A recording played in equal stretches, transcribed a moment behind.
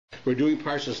We're doing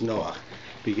Parshas Noach,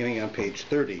 beginning on page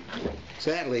 30.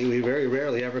 Sadly, we very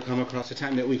rarely ever come across a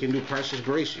time that we can do Parshas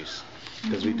Bereshis,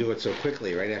 because we do it so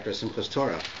quickly right after Simchas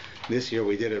Torah. This year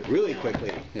we did it really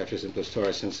quickly after Simchas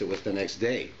Torah, since it was the next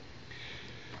day.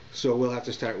 So we'll have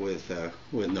to start with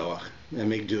Noach and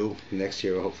make do. Next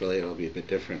year, hopefully, it'll be a bit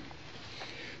different.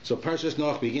 So Parshas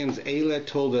Noach begins, Eile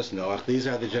told us Noach. These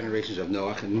are the generations of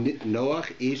Noach.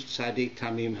 Noach ish tzadik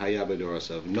tamim haya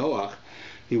b'dorasav. Noach,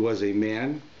 he was a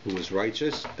man who was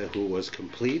righteous, who was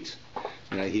complete,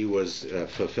 he was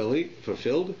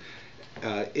fulfilled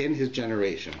in his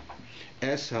generation.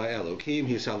 Es ha'elokim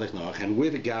hisalech Noach, and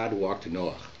with God walked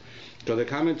Noach. So the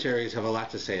commentaries have a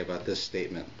lot to say about this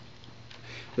statement.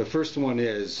 The first one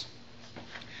is,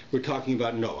 we're talking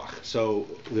about Noach. So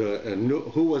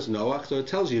who was Noach? So it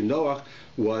tells you Noach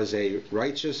was a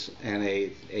righteous and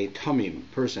a tamim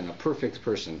person, a perfect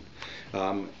person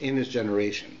in his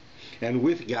generation. And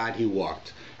with God he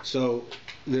walked. So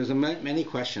there's many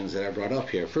questions that I brought up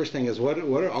here. First thing is, what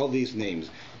are all these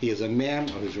names? He is a man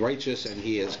who's righteous and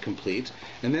he is complete.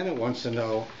 And then it wants to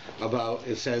know about,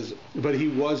 it says, but he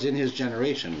was in his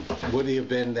generation. Would he have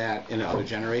been that in other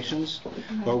generations?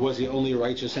 Or was he only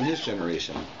righteous in his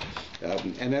generation?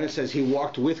 And then it says he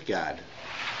walked with God.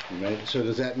 Right? So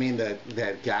does that mean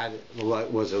that God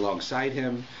was alongside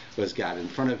him? Was God in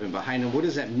front of him, behind him? What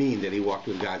does that mean that he walked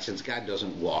with God, since God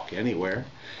doesn't walk anywhere?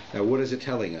 What is it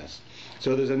telling us?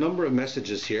 So there's a number of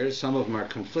messages here. Some of them are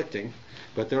conflicting,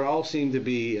 but they all seem to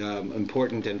be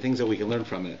important and things that we can learn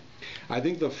from it. I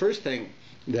think the first thing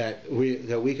that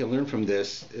we can learn from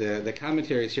this, the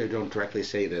commentaries here don't directly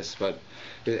say this, but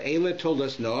Eile told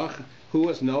us Noach. Who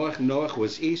was Noach? Noach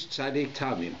was ish tzadik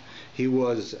tamim. He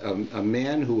was a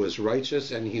man who was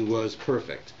righteous and he was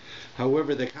perfect.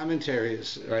 However, the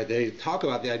commentaries, they talk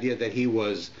about the idea that he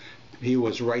was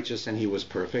righteous and he was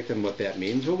perfect, and what that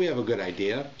means. Well, we have a good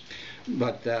idea.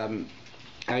 But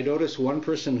I noticed one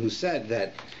person who said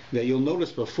that you'll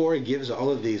notice before he gives all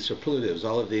of these superlatives,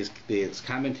 all of these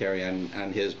commentary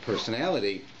on his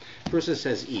personality, first it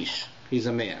says ish. He's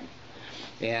a man.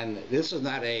 And this is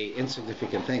not a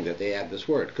insignificant thing that they add this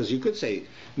word, because you could say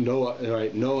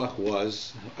Noach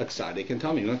was a tzaddik and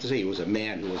tamim. You don't have to say he was a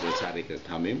man who was a tzaddik and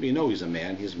tamim. You know he's a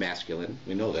man. He's masculine.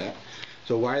 We know that.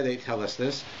 So why do they tell us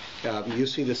this? You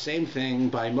see the same thing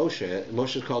by Moshe.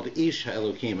 Moshe is called Ish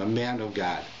HaElokim, a man of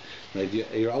God. Right?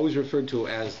 You're always referred to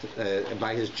as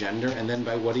by his gender and then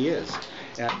by what he is.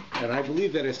 And I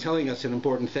believe that it's telling us an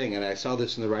important thing, and I saw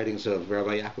this in the writings of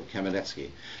Rabbi Yaakov Kamenetsky.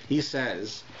 He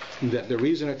says that the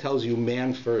reason it tells you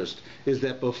man first is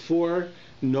that before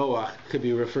Noach could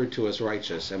be referred to as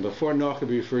righteous, and before Noach could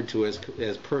be referred to as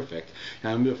perfect,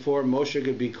 and before Moshe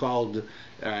could be called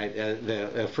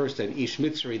first an Ish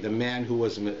Mitzri, the man who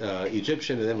was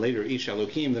Egyptian, and then later Ish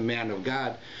Elokim, the man of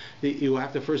God, you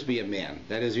have to first be a man.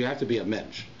 That is, you have to be a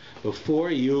mensch. Before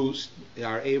you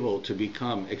are able to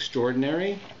become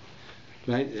extraordinary,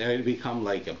 right, to become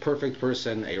like a perfect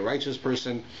person, a righteous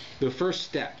person, the first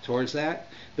step towards that,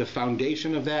 the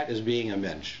foundation of that, is being a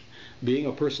mensch. Being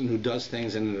a person who does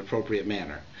things in an appropriate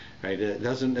manner, right?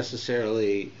 It's not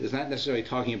necessarily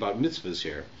talking about mitzvahs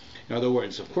here. In other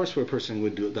words, of course, where a person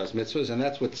does mitzvahs, and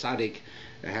that's what tzaddik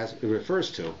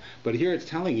refers to. But here it's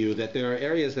telling you that there are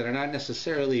areas that are not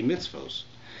necessarily mitzvahs,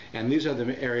 and these are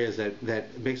the areas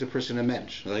that makes a person a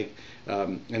mensch. Like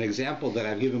an example that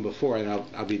I've given before, and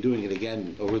I'll be doing it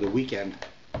again over the weekend,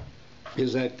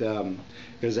 is that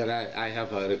I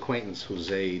have an acquaintance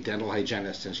who's a dental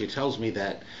hygienist, and she tells me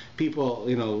that people,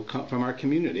 come from our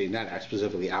community, not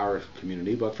specifically our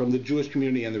community, but from the Jewish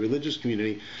community and the religious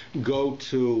community, go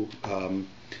to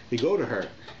her,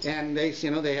 and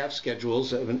they have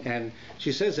schedules, and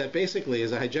she says that basically,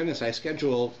 as a hygienist, I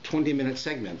schedule 20-minute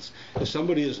segments. If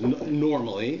somebody is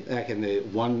normally, like in the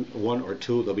one or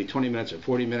two, there'll be 20 minutes or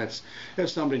 40 minutes. If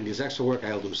somebody needs extra work,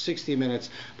 I'll do 60 minutes.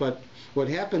 But what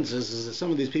happens is that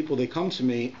some of these people, they come to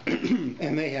me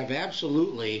and they have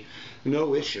absolutely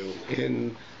no issue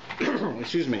in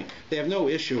they have no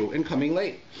issue in coming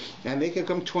late, and they can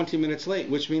come 20 minutes late,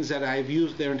 which means that I've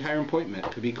used their entire appointment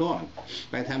to be gone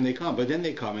by the time they come. But then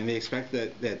they come and they expect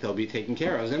that they'll be taken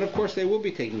care of, and of course they will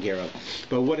be taken care of.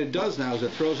 But what it does now is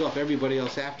it throws off everybody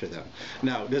else after them.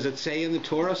 Now, does it say in the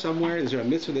Torah somewhere, is there a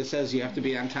mitzvah that says you have to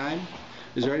be on time?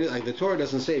 Is there any, like the Torah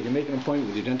doesn't say if you make an appointment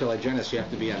with your dental hygienist you have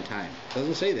to be on time? It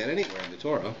doesn't say that anywhere in the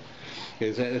Torah.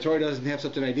 The Torah doesn't have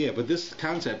such an idea, but this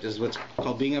concept is what's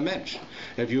called being a mensch.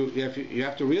 You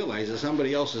have to realize that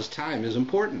somebody else's time is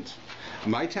important.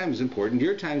 My time is important.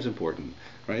 Your time is important,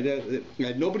 right?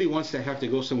 Nobody wants to have to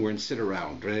go somewhere and sit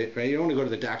around, right? You don't want to go to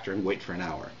the doctor and wait for an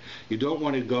hour. You don't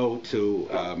want to go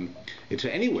to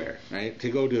anywhere, right? To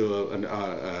go to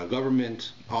a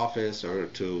government office or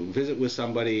to visit with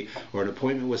somebody or an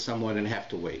appointment with someone and have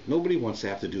to wait. Nobody wants to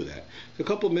have to do that. A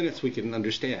couple minutes we can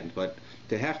understand, but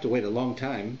to have to wait a long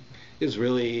time is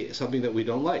really something that we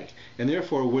don't like. And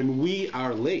therefore, when we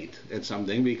are late at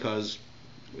something because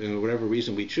whatever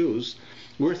reason we choose,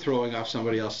 we're throwing off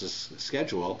somebody else's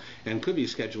schedule, and could be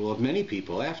schedule of many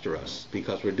people after us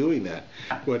because we're doing that.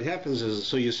 What happens is,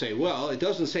 so you say, well, it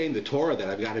doesn't say in the Torah that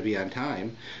I've got to be on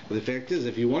time. But the fact is,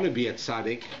 if you want to be at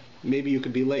tzaddik, maybe you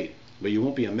could be late, but you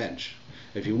won't be a mensch.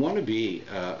 If you want to be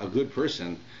a good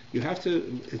person, you have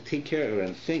to take care of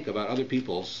and think about other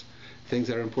people's things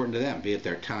that are important to them, be it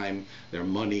their time, their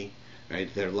money,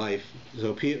 right, their life.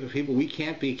 So people, we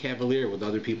can't be cavalier with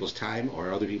other people's time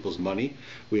or other people's money.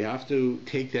 We have to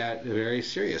take that very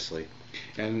seriously.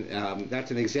 And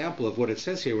that's an example of what it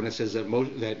says here when it says that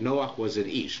Noach was an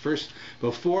Ish. First,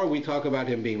 before we talk about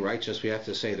him being righteous, we have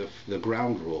to say the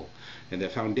ground rule and the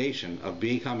foundation of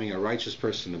becoming a righteous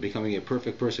person, of becoming a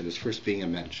perfect person, is first being a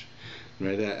mensch.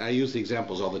 Right? I use the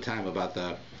examples all the time about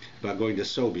going to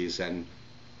Sobeys and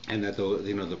that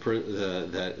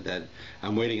that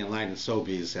I'm waiting in line at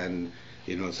Sobeys, and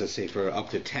let's say for up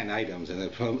to 10 items, and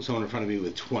there's someone in front of me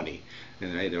with 20,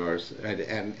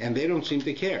 and they don't seem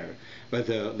to care. But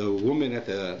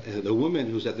the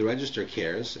woman who's at the register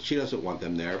cares. She doesn't want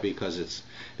them there because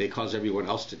they cause everyone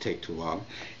else to take too long.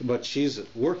 But she's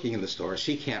working in the store.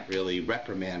 She can't really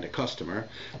reprimand a customer,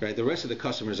 right? The rest of the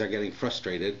customers are getting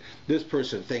frustrated. This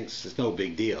person thinks it's no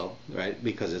big deal, right?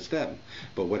 Because it's them.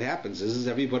 But what happens is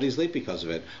everybody's late because of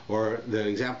it. Or the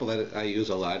example that I use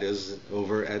a lot is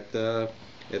over at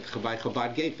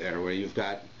Chabad Gate there, where you've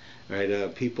got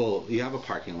people. You have a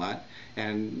parking lot,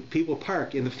 and people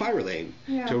park in the fire lane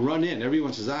to run in.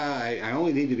 Everyone says, I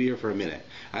only need to be here for a minute.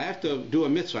 I have to do a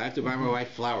mitzvah. I have to buy my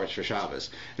wife flowers for Shabbos.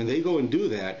 And they go and do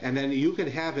that, and then you could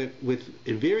have it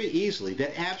very easily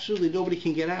that absolutely nobody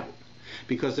can get out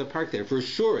because they're parked there. For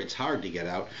sure, it's hard to get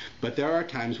out, but there are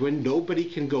times when nobody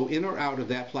can go in or out of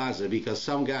that plaza because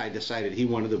some guy decided he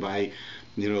wanted to buy,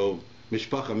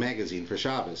 Mishpacha magazine for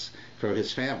Shabbos for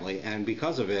his family, and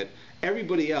because of it,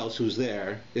 everybody else who's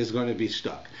there is going to be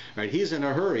stuck. Right? He's in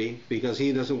a hurry because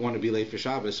he doesn't want to be late for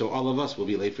Shabbos, so all of us will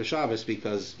be late for Shabbos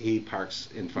because he parks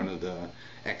in front of the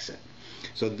exit.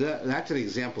 So that's an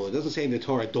example. It doesn't say in the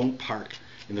Torah, don't park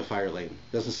in the fire lane.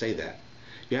 It doesn't say that.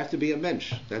 You have to be a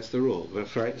mensch. That's the rule.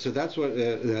 Right? So that's what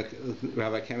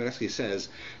Rabbi Kamenetsky says.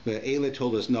 The Eile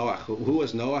told us Noach. Who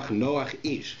was Noach? Noach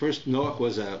Ish. First, Noach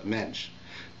was a mensch.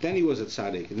 Then he was a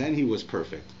tzaddik, and then he was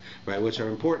perfect, right? Which are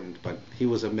important, but he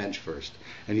was a mensch first.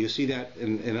 And you see that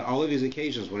in all of these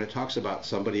occasions when it talks about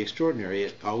somebody extraordinary,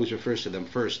 it always refers to them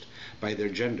first by their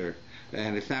gender.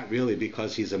 And it's not really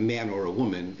because he's a man or a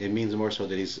woman. It means more so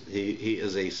that he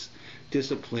is a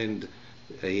disciplined,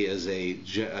 he is a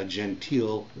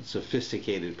genteel,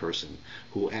 sophisticated person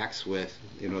who acts with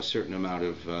a certain amount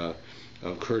of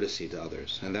courtesy to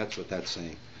others. And that's what that's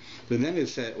saying. But then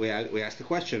we ask the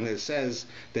question, it says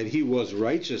that he was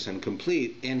righteous and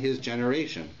complete in his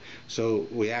generation. So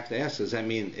we have to ask, does that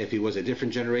mean if he was a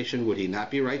different generation, would he not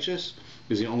be righteous?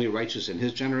 Is he only righteous in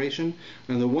his generation?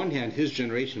 On the one hand, his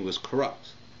generation was corrupt.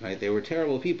 Right? They were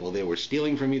terrible people. They were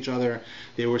stealing from each other.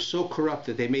 They were so corrupt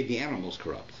that they made the animals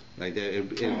corrupt. Right?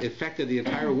 It affected the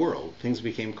entire world. Things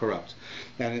became corrupt.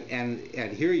 And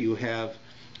here you have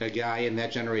a guy in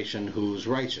that generation who's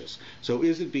righteous. So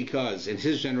is it because in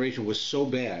his generation was so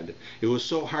bad, it was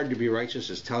so hard to be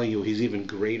righteous, is telling you he's even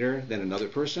greater than another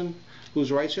person who's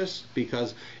righteous?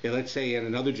 Because let's say in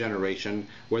another generation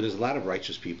where there's a lot of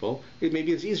righteous people,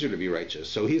 maybe it's easier to be righteous.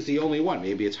 So he's the only one.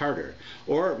 Maybe it's harder.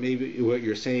 Or maybe what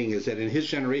you're saying is that in his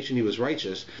generation he was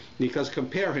righteous because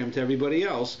compare him to everybody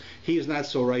else, he is not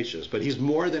so righteous. But he's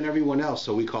more than everyone else,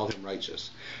 so we call him righteous.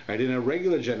 Right? In a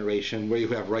regular generation where you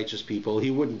have righteous people, he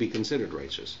wouldn't be considered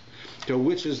righteous. So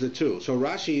which is the two? So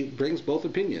Rashi brings both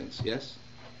opinions, yes?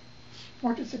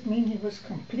 What does it mean he was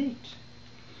complete?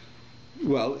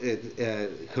 Well,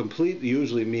 complete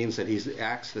usually means that he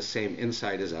acts the same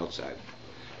inside as outside.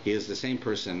 He is the same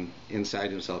person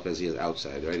inside himself as he is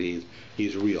outside, right?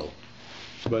 He's real.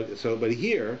 But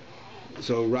here,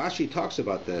 so Rashi talks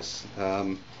about this.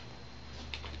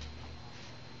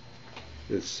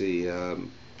 Let's see.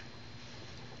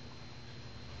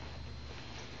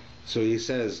 So he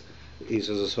says, he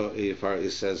says,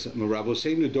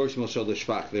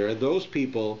 there are those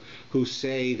people who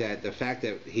say that the fact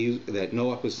that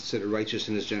Noach was considered righteous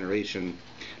in his generation,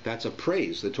 that's a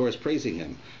praise. The Torah is praising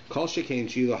him.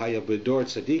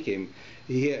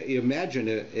 Imagine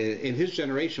in his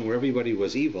generation where everybody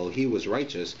was evil, he was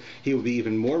righteous. He would be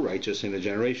even more righteous in a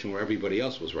generation where everybody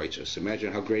else was righteous.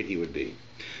 Imagine how great he would be.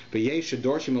 But there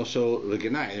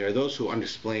are those who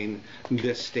unexplain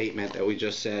this statement that we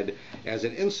just said as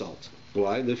an insult.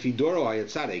 Why? The Fidoro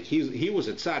Ayatzadik. He was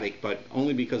a tzaddik, but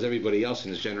only because everybody else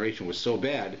in his generation was so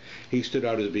bad, he stood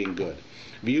out as being good.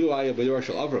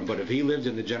 Avram. But if he lived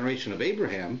in the generation of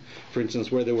Abraham, for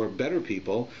instance, where there were better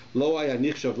people, Lo Aya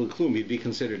Nichshav L'Klum, he'd be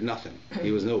considered nothing.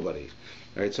 He was nobody.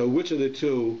 All right. So which of the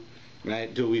two,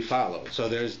 right, do we follow? So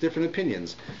there's different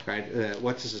opinions, right?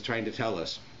 What this is trying to tell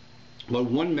us. Well,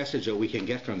 one message that we can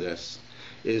get from this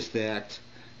is that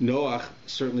Noach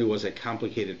certainly was a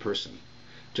complicated person,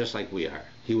 just like we are.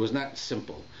 He was not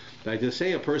simple. Like to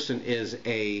say a person is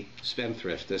a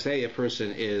spendthrift, to say a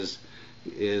person is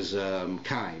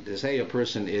kind, to say a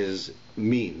person is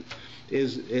mean,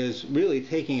 is really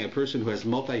taking a person who has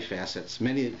multifacets,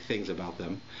 many things about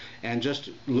them, and just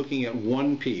looking at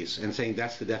one piece and saying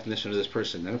that's the definition of this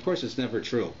person. And of course it's never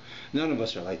true. None of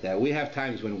us are like that. We have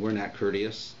times when we're not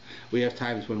courteous. We have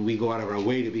times when we go out of our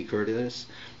way to be courteous.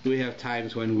 We have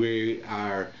times when we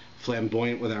are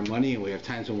flamboyant with our money, and we have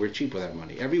times when we're cheap with our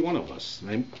money. Every one of us,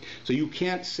 right? So you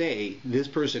can't say this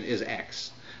person is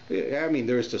X. I mean,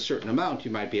 there is a certain amount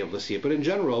you might be able to see it, but in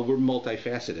general, we're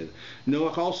multifaceted.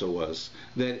 Noach also was.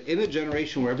 That in a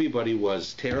generation where everybody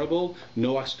was terrible,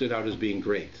 Noach stood out as being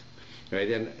great, right?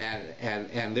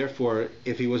 And therefore,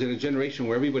 if he was in a generation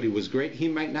where everybody was great, he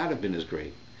might not have been as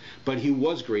great. But he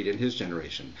was great in his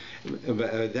generation.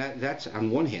 That's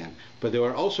on one hand. But there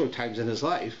were also times in his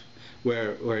life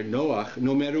where Noach,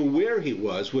 no matter where he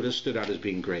was, would have stood out as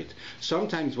being great.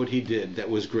 Sometimes what he did that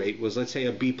was great was, let's say,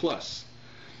 a B+.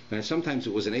 And sometimes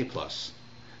it was an A+.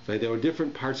 Right? There were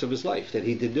different parts of his life that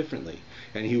he did differently.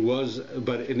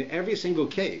 But in every single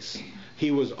case,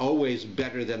 he was always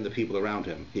better than the people around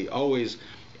him. He always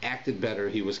acted better,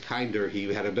 he was kinder,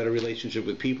 he had a better relationship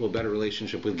with people, a better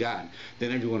relationship with God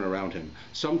than everyone around him.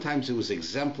 Sometimes it was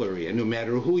exemplary, and no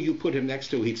matter who you put him next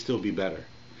to, he'd still be better.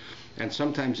 And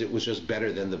sometimes it was just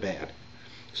better than the bad.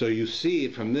 So you see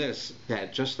from this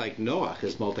that just like Noach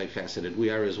is multifaceted,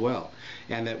 we are as well.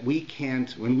 And that we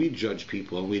can't, when we judge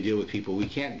people and we deal with people, we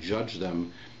can't judge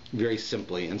them very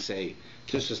simply and say,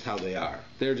 this is just how they are.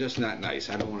 They're just not nice.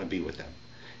 I don't want to be with them.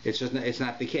 It's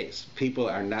not the case. People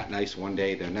are not nice one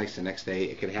day, they're nice the next day.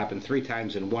 It can happen 3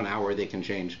 times in 1 hour, they can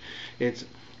change.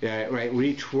 Right?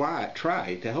 We try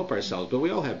to help ourselves, but we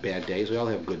all have bad days, we all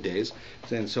have good days.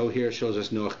 And so here it shows us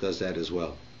Noach does that as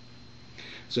well.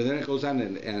 So then it goes on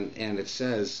and it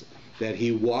says that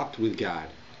he walked with God.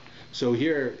 So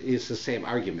here is the same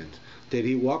argument. Did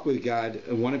he walk with God?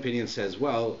 One opinion says,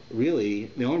 well,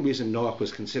 really, the only reason Noach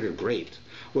was considered great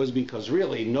was because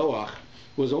really Noach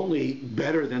was only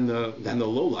better than the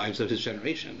lowlives of his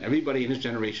generation. Everybody in his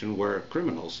generation were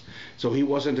criminals, so he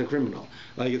wasn't a criminal.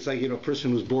 It's like a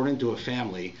person who's born into a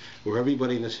family where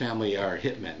everybody in this family are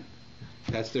hitmen.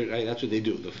 That's what they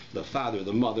do. The father,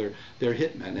 the mother, they're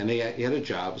hitmen, and they had their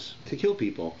jobs to kill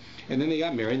people. And then they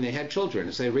got married and they had children,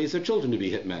 so they raised their children to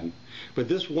be hitmen. But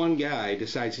this one guy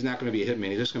decides he's not going to be a hitman;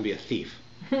 he's just going to be a thief.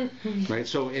 Right?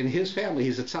 So in his family,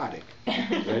 he's a tzaddik,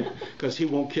 right? Because he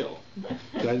won't kill.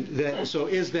 So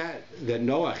is that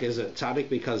Noach is a tzaddik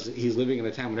because he's living in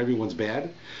a time when everyone's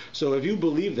bad? So if you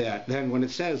believe that, then when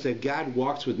it says that God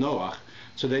walks with Noach,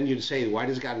 so then you'd say, why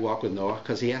does God walk with Noach?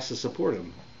 Because he has to support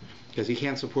him. Because he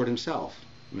can't support himself.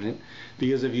 Right?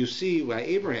 Because if you see by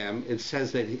Abraham, it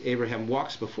says that Abraham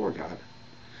walks before God.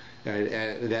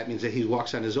 That means that he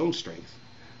walks on his own strength.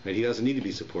 Right? He doesn't need to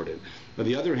be supported. On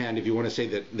the other hand, if you want to say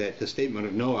that the statement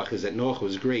of Noach is that Noach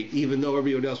was great, even though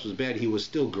everyone else was bad, he was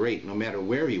still great no matter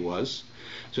where he was.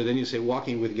 So then you say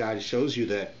walking with God shows you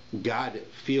that God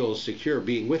feels secure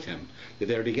being with him, that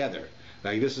they're together.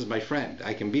 Like, this is my friend.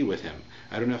 I can be with him.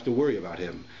 I don't have to worry about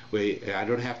him. I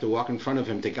don't have to walk in front of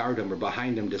him to guard him or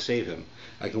behind him to save him.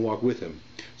 I can walk with him.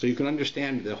 So you can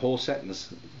understand the whole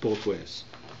sentence both ways.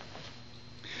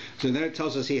 So then it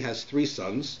tells us he has 3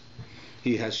 sons.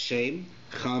 He has Shem,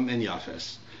 Ham, and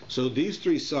Yafes. So these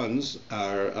 3 sons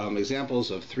are examples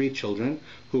of 3 children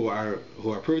who are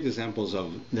perfect examples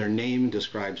of their name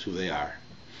describes who they are.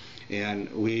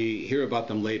 And we hear about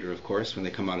them later, of course, when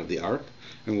they come out of the ark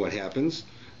and what happens.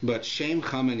 But Shem,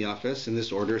 Ham, and Yafes in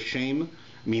this order. Shem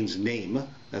means name.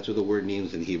 That's what the word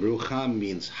means in Hebrew. Ham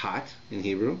means hot in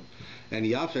Hebrew. And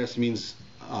Yafes means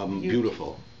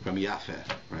beautiful, from Yafeh,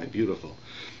 right? Beautiful.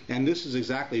 And this is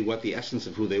exactly what the essence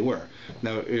of who they were.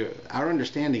 Now, our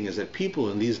understanding is that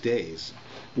people in these days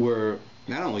were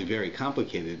not only very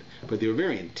complicated, but they were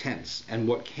very intense. And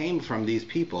what came from these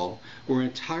people were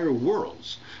entire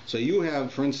worlds. So you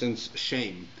have, for instance,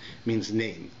 Shem means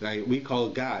name. Right? We call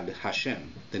God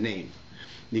Hashem, the name.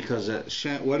 Because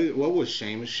Shem, what was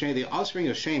Shem? The offspring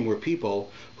of Shem were people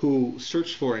who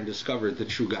searched for and discovered the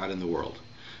true God in the world.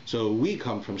 So we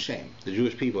come from Shem. The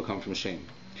Jewish people come from Shem.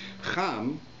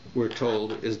 Cham, we're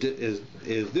told, is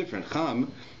different.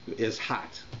 Cham is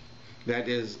hot. That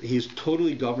is, he's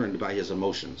totally governed by his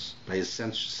emotions, by his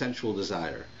sensual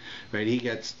desire. Right?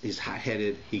 He's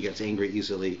hot-headed. He gets angry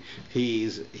easily.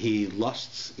 He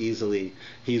lusts easily.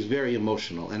 He's very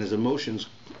emotional, and his emotions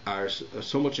are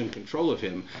so much in control of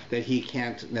him that he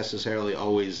can't necessarily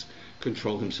always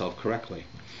control himself correctly.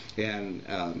 And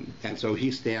so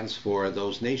he stands for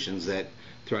those nations that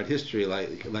throughout history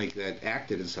like that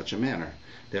acted in such a manner,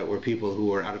 that were people who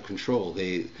were out of control.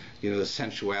 The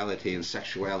sensuality and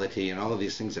sexuality and all of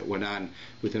these things that went on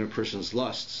within a person's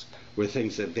lusts were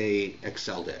things that they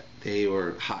excelled at. They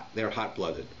were hot. They're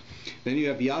hot-blooded. Then you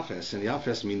have Yafes, and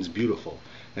Yafes means beautiful.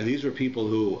 And these were people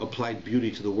who applied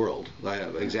beauty to the world.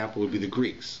 An example would be the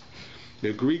Greeks.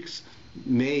 The Greeks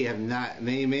may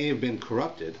have been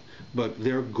corrupted, but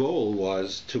their goal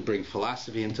was to bring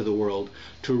philosophy into the world,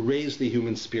 to raise the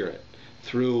human spirit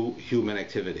through human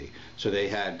activity. So they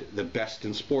had the best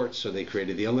in sports, so they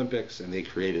created the Olympics, and they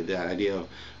created that idea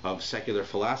of secular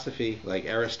philosophy, like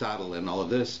Aristotle and all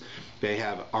of this. They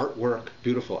have artwork,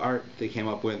 beautiful art they came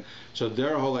up with. So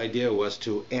their whole idea was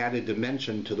to add a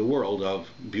dimension to the world of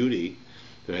beauty,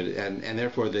 right? And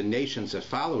therefore the nations that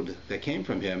followed, that came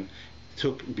from him,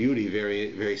 took beauty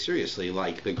very, very seriously,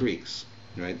 like the Greeks.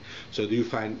 Right? So you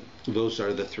find those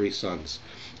are the three sons.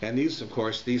 And these, of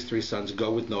course, these three sons go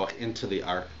with Noach into the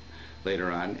ark later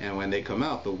on, and when they come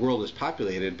out, the world is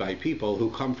populated by people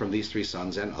who come from these three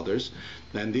sons and others.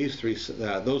 And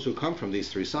those who come from these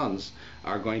three sons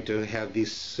are going to have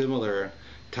these similar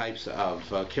types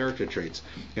of character traits.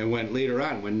 And when later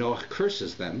on, when Noach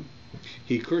curses them,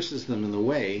 he curses them in the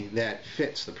way that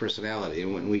fits the personality.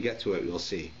 And when we get to it, you'll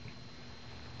see.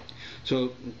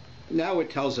 So now it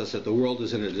tells us that the world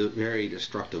is in a very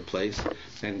destructive place,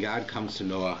 and God comes to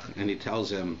Noah and he tells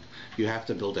him, you have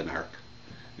to build an ark.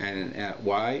 And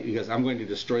why? Because I'm going to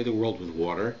destroy the world with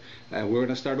water, and we're going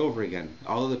to start over again.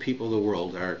 All of the people of the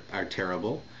world are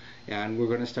terrible, and we're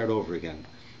going to start over again.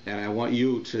 And I want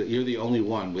you're the only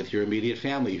one with your immediate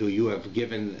family who you have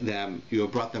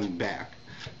brought them back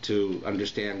to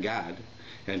understand God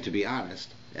and to be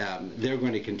honest. They're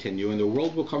going to continue, and the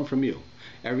world will come from you.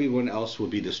 Everyone else will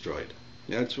be destroyed.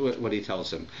 That's what he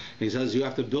tells him. And he says, you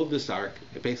have to build this ark,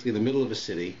 basically in the middle of a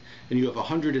city, and you have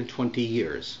 120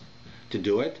 years to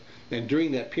do it. And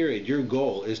during that period, your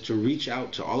goal is to reach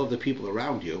out to all of the people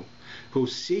around you who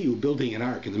see you building an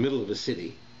ark in the middle of a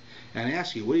city and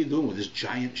ask you, what are you doing with this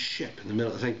giant ship in the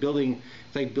middle? It's like building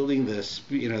this,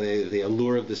 the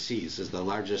Allure of the Seas is the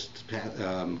largest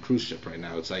cruise ship right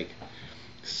now. It's like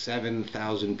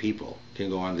 7,000 people can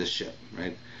go on this ship,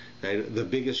 right? The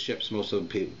biggest ships most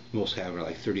have are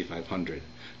like 3,500.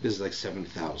 This is like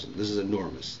 7,000. This is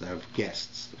enormous. They have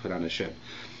guests to put on a ship.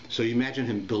 So you imagine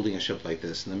him building a ship like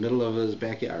this in the middle of his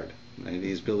backyard. Right?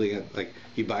 He's building it like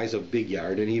he buys a big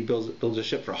yard and he builds a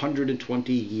ship for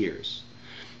 120 years.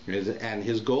 And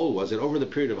his goal was that over the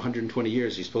period of 120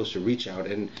 years, he's supposed to reach out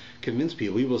and convince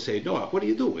people. We will say, Noah, what are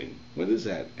you doing? What is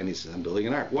that? And he says, I'm building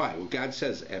an ark. Why? Well, God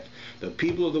says, if the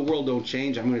people of the world don't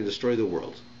change, I'm going to destroy the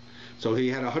world. So he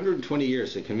had 120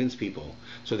 years to convince people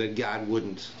so that God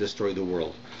wouldn't destroy the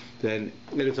world. Then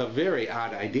it's a very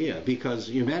odd idea, because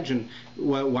you imagine,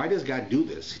 well, why does God do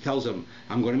this? He tells them,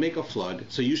 I'm going to make a flood,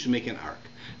 so you should make an ark.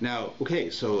 Now, okay,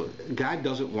 so God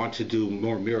doesn't want to do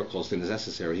more miracles than is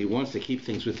necessary. He wants to keep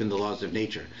things within the laws of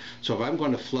nature. So if I'm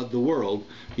going to flood the world,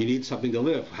 you need something to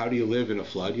live. How do you live in a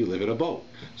flood? You live in a boat.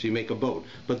 So you make a boat.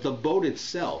 But the boat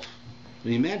itself,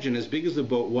 imagine as big as the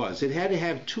boat was, it had to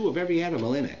have 2 of every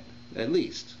animal in it, at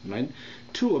least, right?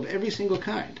 2 of every single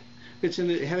kind. It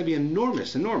had to be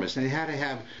enormous, and it had to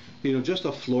have, just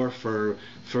a floor for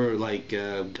like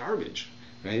garbage,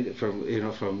 right?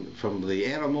 From the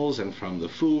animals and from the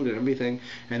food and everything.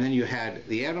 And then you had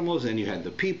the animals, and you had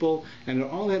the people, and it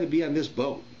all had to be on this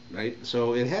boat, right?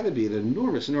 So it had to be an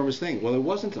enormous thing. Well, it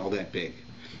wasn't all that big.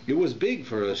 It was big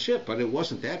for a ship, but it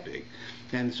wasn't that big,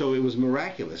 and so it was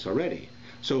miraculous already.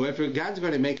 So if God's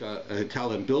going to tell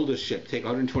them build a ship, take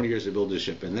 120 years to build a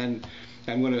ship, and then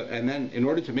in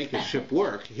order to make the ship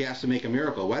work, he has to make a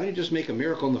miracle. Why don't you just make a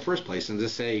miracle in the first place and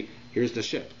just say, here's the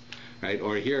ship? right?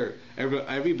 Or here,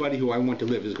 everybody who I want to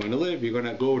live is going to live. You're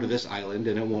going to go to this island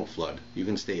and it won't flood. You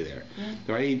can stay there,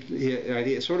 right?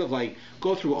 He sort of like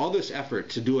go through all this effort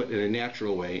to do it in a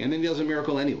natural way, and then he does a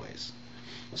miracle anyways.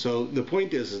 So the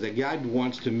point is that God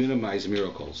wants to minimize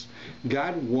miracles.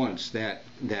 God wants that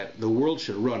the world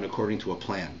should run according to a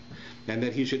plan, and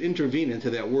that he should intervene into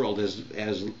that world as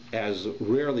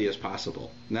rarely as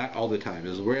possible, not all the time,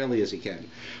 as rarely as he can.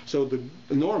 So the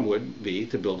norm would be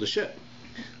to build a ship,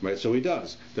 right? So he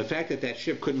does. The fact that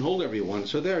ship couldn't hold everyone,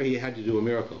 so there he had to do a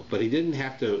miracle, but he didn't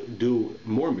have to do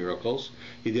more miracles.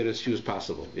 He did as few as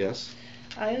possible. Yes.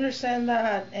 I understand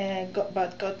that,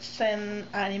 but God sent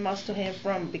animals to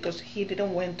him because he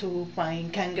didn't want to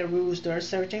find kangaroos. There are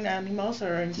certain animals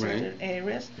or in certain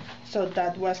areas, so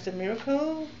that was the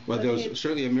miracle. Well, there was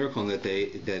certainly a miracle in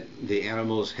that the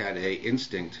animals had a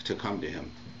instinct to come to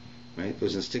him, right? It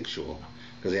was instinctual,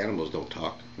 because the animals don't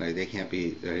talk. Right? They can't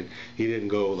be. Right? He didn't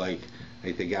go like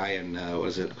the guy in what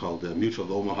is it called, Mutual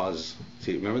of Omaha's.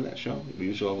 See, remember that show?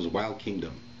 Mutual of Omaha's Wild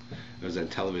Kingdom. It was on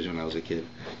television when I was a kid.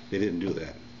 They didn't do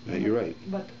that. You're right.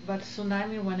 But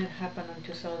tsunami, when it happened in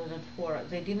 2004,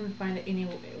 they didn't find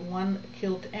one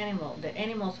killed animal. The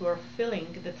animals were feeling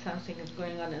that something is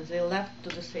going on, and they left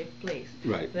to the safe place.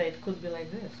 Right. That it could be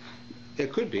like this.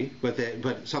 It could be,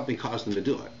 but something caused them to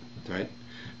do it, right?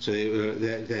 So they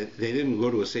didn't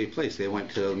go to a safe place. They went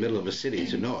to the middle of a city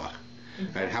to Noach.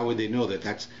 Right? How would they know that?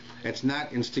 That's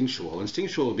not instinctual.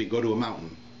 Instinctual would be go to a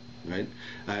mountain. Right?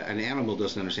 An animal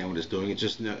doesn't understand what it's doing.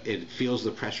 It feels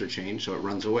the pressure change, so it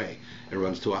runs away. It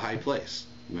runs to a high place.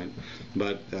 Right?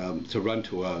 But to run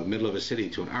to a middle of a city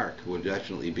to an ark would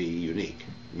definitely be unique.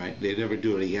 Right? They'd never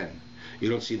do it again. You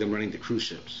don't see them running to cruise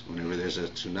ships whenever there's a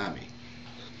tsunami.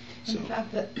 In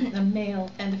fact, the male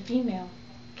and the female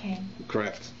came.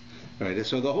 Correct. Right.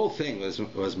 So the whole thing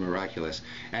was miraculous.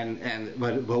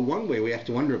 But one way we have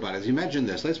to wonder about it is, imagine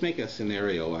this. Let's make a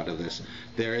scenario out of this.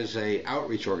 There is a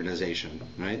outreach organization,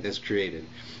 right, that's created,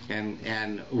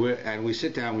 and we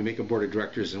sit down, we make a board of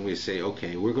directors, and we say,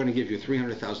 okay, we're going to give you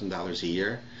 $300,000 a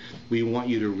year. We want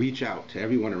you to reach out to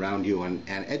everyone around you and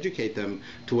educate them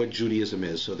to what Judaism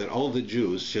is, so that all of the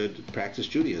Jews should practice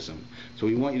Judaism. So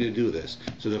we want you to do this.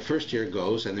 So the first year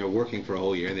goes, and they're working for a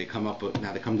whole year, and they come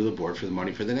to the board for the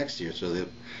money for the next year. So the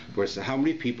board says, how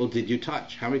many people did you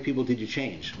touch? How many people did you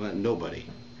change? Well, nobody.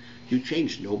 You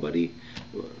changed nobody?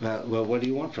 Well, what do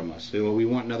you want from us? Well, we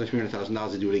want another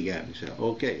 $300,000 to do it again. You say,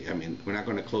 okay, I mean, we're not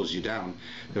going to close you down.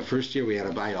 The first year we had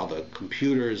to buy all the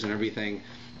computers and everything,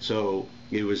 so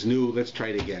it was new, let's try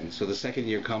it again. So the second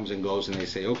year comes and goes, and they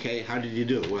say, okay, how did you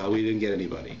do? Well, we didn't get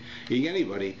anybody. You didn't get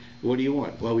anybody, what do you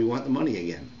want? Well, we want the money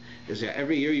again. They say,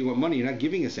 every year you want money, you're not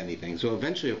giving us anything. So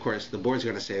eventually, of course, the board's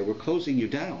going to say, we're closing you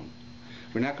down.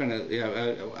 We're not going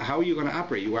to, how are you going to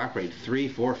operate? You operate 3,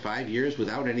 4, 5 years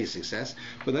without any success?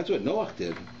 Well, that's what Noach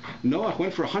did. Noach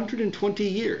went for 120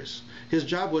 years. His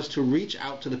job was to reach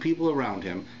out to the people around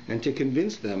him and to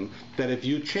convince them that if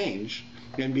you change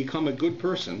and become a good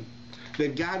person,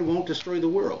 that God won't destroy the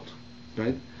world,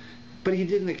 right? But he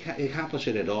didn't accomplish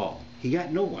it at all. He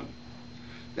got no one.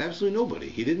 Absolutely nobody.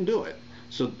 He didn't do it.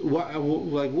 So,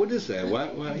 what is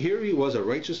that? Here he was, a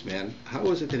righteous man. How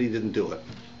was it that he didn't do it?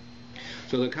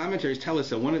 So the commentaries tell us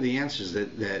that one of the answers that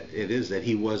it is that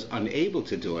he was unable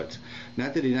to do it,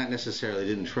 not that he not necessarily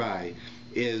didn't try,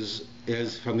 is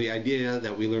from the idea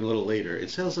that we learn a little later. It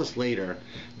tells us later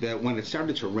that when it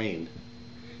started to rain,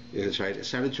 it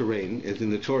started to rain. In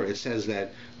the Torah, it says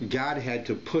that God had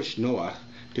to push Noach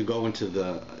to go into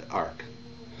the ark.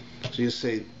 So you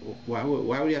say, why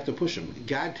would you have to push him?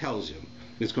 God tells him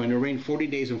it's going to rain 40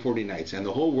 days and 40 nights, and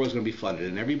the whole world's going to be flooded,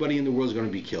 and everybody in the world is going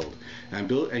to be killed. And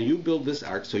you build this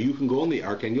ark so you can go in the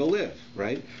ark and you'll live,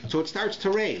 right? So it starts to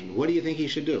rain. What do you think he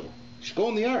should do? He should go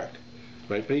in the ark,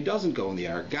 right? But he doesn't go in the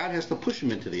ark. God has to push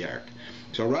him into the ark.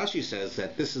 So Rashi says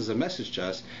that this is a message to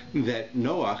us that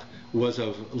Noach was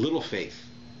of little faith.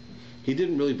 He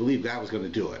didn't really believe God was going to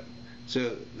do it.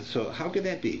 So how could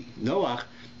that be? Noach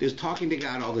is talking to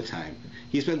God all the time.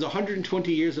 He spends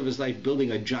 120 years of his life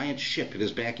building a giant ship in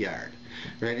his backyard.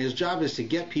 Right? His job is to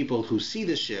get people who see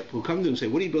the ship, who come to him and say,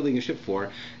 what are you building a ship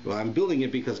for? Well, I'm building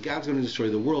it because God's going to destroy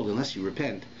the world unless you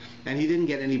repent. And he didn't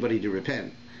get anybody to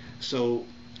repent. So,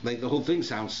 the whole thing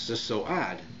sounds just so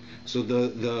odd. So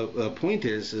the point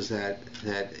is that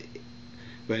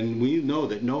when we know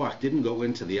that Noach didn't go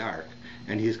into the ark,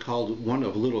 and he's called one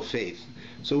of little faith,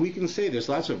 so we can say there's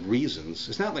lots of reasons.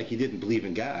 It's not like he didn't believe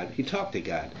in God. He talked to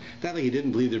God. It's not like he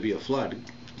didn't believe there'd be a flood.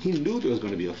 He knew there was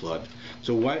going to be a flood.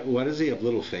 So what is he of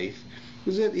little faith?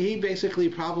 Is that he basically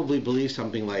probably believed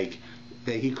something like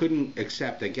that he couldn't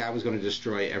accept that God was going to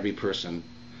destroy every person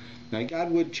Now,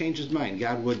 God would change his mind.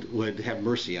 God would have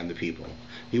mercy on the people.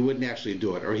 He wouldn't actually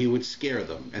do it, or he would scare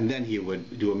them, and then he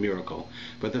would do a miracle.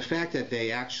 But the fact that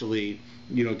they actually,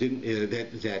 didn't,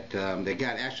 that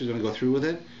God actually was going to go through with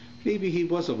it, maybe he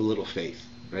was of a little faith,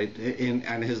 right,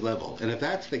 on his level. And if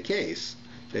that's the case,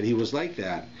 that he was like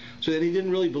that, so that he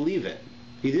didn't really believe it.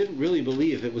 He didn't really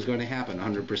believe it was going to happen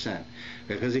 100%,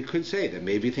 because he could say that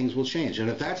maybe things will change. And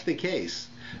if that's the case,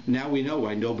 now we know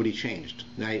why nobody changed.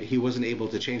 Now, he wasn't able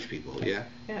to change people, yeah?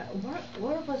 Yeah,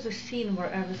 where was the scene where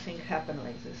everything happened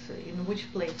like this? In which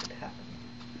place it happened?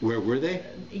 Where were they?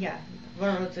 Yeah,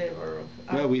 where were they?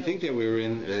 Well, we think that we were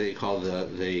in, they call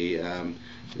it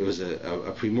was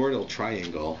a primordial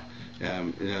triangle,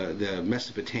 the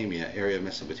Mesopotamia, area of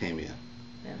Mesopotamia.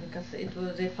 Yeah,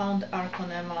 because they found Ark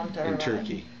on a mountain. In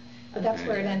Turkey. But that's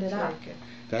where it ended up.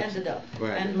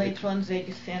 Right. And later on they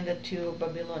descended to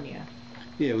Babylonia.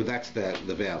 Yeah, well, that's the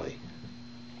valley.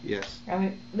 Yes. I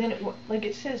mean, then like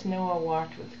it says, Noah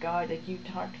walked with God. Like you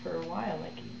talked for a while,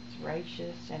 like he's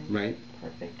righteous and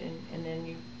perfect, and then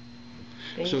you.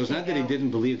 So it's not that he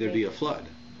didn't believe there'd be a flood.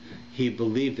 He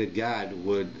believed that God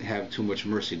would have too much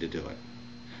mercy to do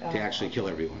it, to actually kill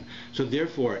everyone. So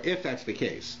therefore, if that's the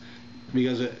case,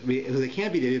 because it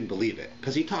can't be they didn't believe it,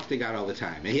 because he talked to God all the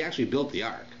time, and he actually built the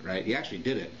ark, right? He actually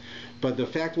did it. But the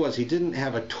fact was, he didn't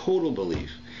have a total belief.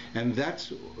 And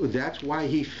that's why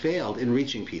he failed in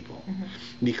reaching people.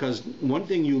 Because one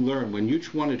thing you learn when you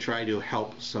want to try to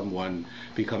help someone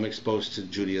become exposed to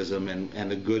Judaism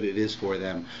and the good it is for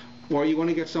them, or you want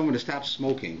to get someone to stop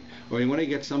smoking, or you want to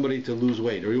get somebody to lose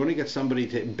weight, or you want to get somebody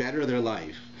to better their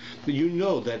life, you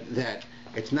know that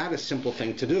it's not a simple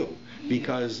thing to do,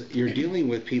 because you're dealing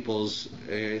with people's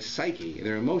psyche,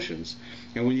 their emotions.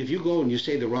 And if you go and you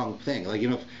say the wrong thing, like,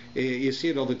 you see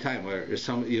it all the time, where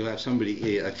you'll have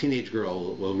somebody, a teenage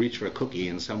girl will reach for a cookie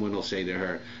and someone will say to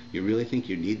her, "You really think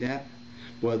you need that?"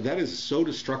 Well, that is so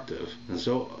destructive and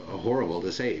so horrible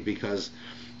to say, because,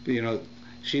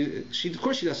 she of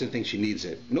course she doesn't think she needs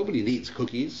it. Nobody needs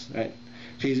cookies, right?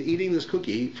 She's eating this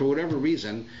cookie for whatever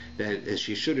reason, that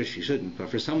she should or she shouldn't. But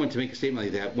for someone to make a statement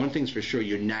like that, one thing's for sure,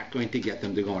 you're not going to get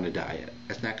them to go on a diet.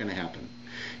 That's not going to happen.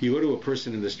 You go to a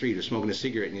person in the street who's smoking a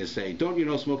cigarette and you say, "Don't you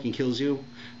know smoking kills you?"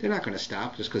 They're not going to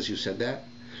stop just because you said that.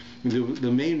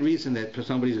 The main reason that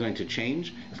somebody's going to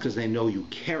change is because they know you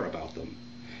care about them.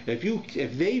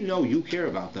 If they know you care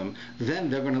about them, then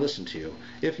they're going to listen to you.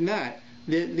 If not,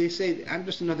 they say, "I'm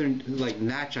just another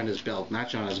notch on his belt,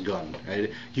 notch on his gun."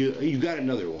 Right? You got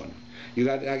another one.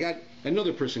 I got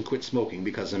another person quit smoking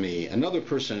because of me. Another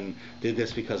person did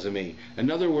this because of me.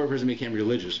 Another person became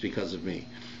religious because of me.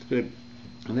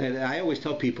 And I always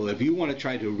tell people, if you want to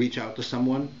try to reach out to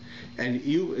someone, and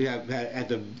at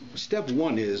the step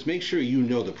one is make sure you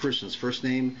know the person's first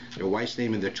name, their wife's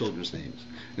name, and their children's names.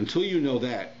 Until you know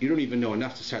that, you don't even know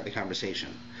enough to start the conversation,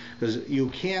 because you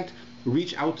can't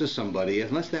reach out to somebody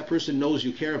unless that person knows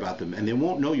you care about them, and they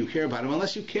won't know you care about them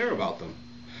unless you care about them.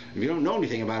 If you don't know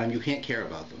anything about them, you can't care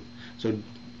about them. So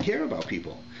care about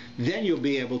people. Then you'll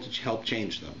be able to help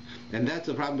change them. And that's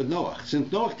the problem with Noach. Since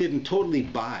Noach didn't totally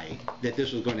buy that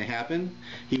this was going to happen,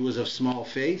 he was of small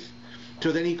faith,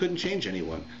 so then he couldn't change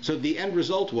anyone. So the end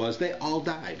result was they all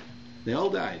died. They all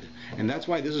died. And that's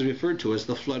why this is referred to as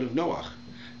the flood of Noach,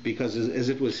 because as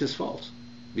it was his fault,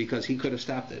 because he could have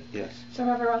stopped it. Yes. So,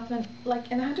 Rabbi Rothman,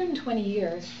 like in 120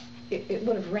 years, it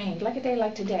would have rained, like a day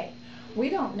like today. We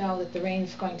don't know that the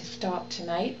rain's going to stop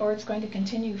tonight, or it's going to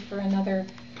continue for another...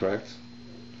 Correct.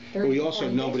 30, we also,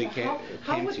 nobody can't.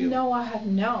 How would Noah have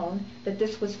known that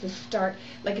this was the start?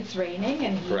 Like it's raining,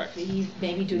 and he's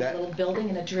maybe doing a little building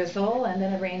in a drizzle, and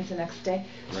then it rains the next day.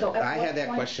 Right. So I had that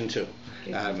question too.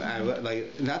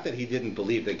 Not that he didn't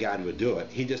believe that God would do it.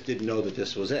 He just didn't know that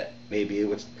this was it. Maybe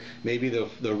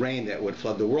the rain that would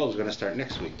flood the world was going to start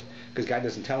next week, because God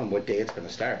doesn't tell him what day it's going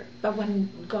to start. But when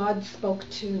God spoke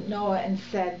to Noah and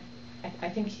said, I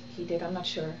think he did, I'm not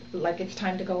sure, like it's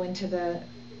time to go into the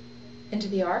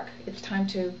ark, it's time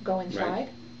to go inside,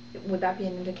 would that be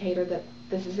an indicator that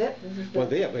this is it?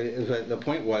 Well, yeah, but the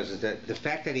point was that the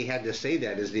fact that he had to say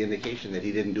that is the indication that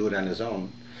he didn't do it on his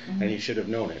own, and he should have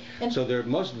known it. And so there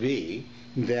must be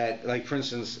that, like, for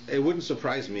instance, it wouldn't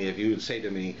surprise me if you would say to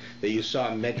me that you saw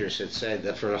a medrash that said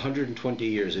that for 120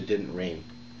 years it didn't rain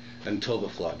until the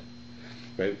flood.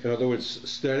 Right? In other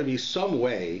words, there would be some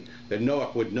way that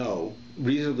Noah would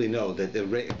reasonably know that the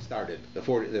rain started,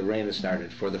 the rain has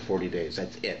started for the 40 days.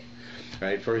 That's it.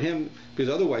 Right? For him, because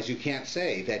otherwise you can't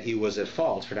say that he was at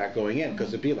fault for not going in, because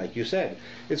it'd be like you said,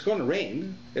 it's going to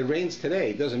rain. It rains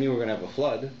today. It doesn't mean we're going to have a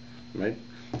flood. Right?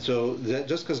 So that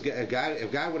just because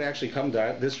if God would actually come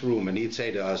to this room and he'd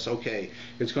say to us, okay,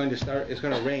 it's going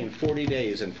to rain 40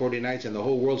 days and 40 nights and the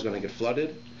whole world's going to get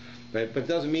flooded, right? But it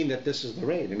doesn't mean that this is the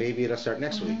rain. And maybe it'll start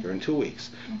next week or in 2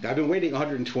 weeks. I've been waiting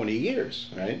 120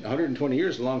 years, right? 120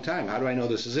 years is a long time. How do I know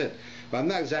this is it? But I'm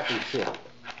not exactly sure.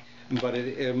 But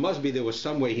it must be there was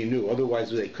some way he knew. Otherwise,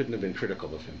 they couldn't have been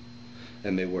critical of him.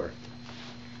 And they were.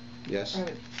 Yes?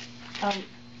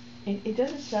 It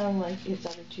doesn't sound like his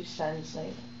other two sons,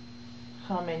 like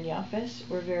Ham and Yafes,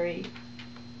 were very,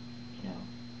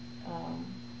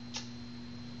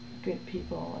 good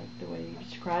people, like the way you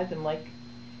described them. Like,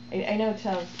 I know it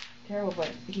sounds terrible,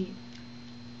 but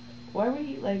why were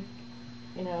he like,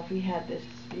 if we had this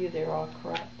view they're all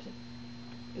corrupt?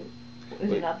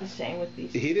 Is it not the same with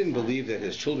these? He didn't believe that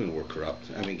his children were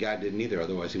corrupt. I mean, God didn't either.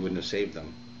 Otherwise, he wouldn't have saved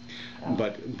them.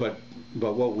 Oh.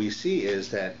 But what we see is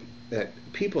that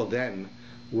people then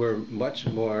were much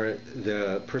more,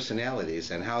 the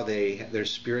personalities and how their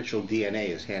spiritual DNA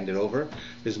is handed over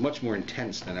is much more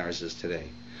intense than ours is today,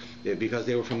 because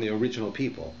they were from the original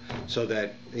people. So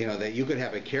that that you could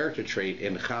have a character trait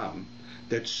in Ham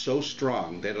that's so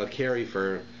strong that it'll carry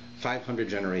for 500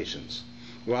 generations,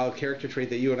 while a character trait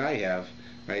that you and I have,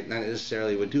 right, not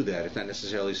necessarily would do that. It's not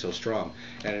necessarily so strong.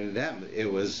 And in them, it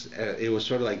was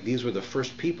sort of like these were the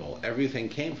first people. Everything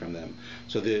came from them.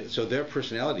 So their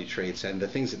personality traits and the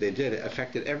things that they did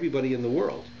affected everybody in the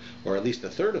world, or at least a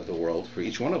third of the world for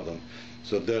each one of them.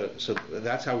 So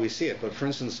that's how we see it. But for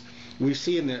instance, we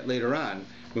see in that later on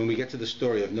when we get to the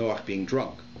story of Noach being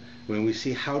drunk, when we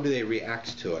see how do they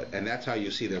react to it, and that's how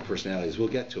you see their personalities. We'll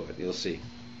get to it. You'll see.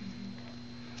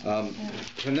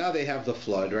 So now they have the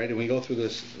flood, right? And we go through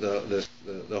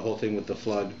the whole thing with the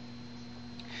flood.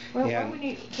 Well,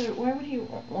 why would he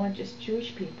want just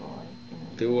Jewish people?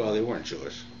 They weren't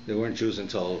Jewish. They weren't Jews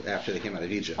until after they came out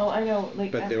of Egypt. Oh, I know.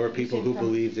 But there were people who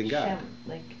believed in God. Shem,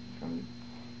 like from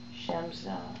Shem's.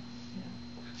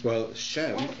 Well,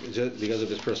 Shem, just because of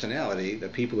his personality, the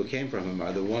people who came from him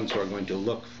are the ones who are going to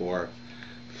look for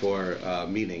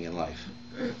meaning in life.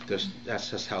 That's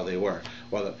just how they were.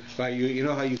 Well, you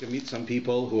know how you can meet some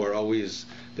people who are always,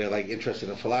 they're like interested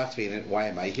in philosophy and why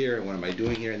am I here and what am I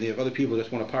doing here, and you have other people who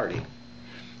just want to party.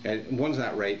 And one's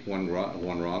not right, one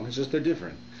wrong. It's just they're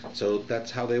different. So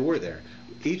that's how they were there.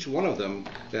 Each one of them,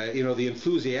 the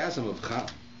enthusiasm of Ham,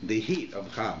 the heat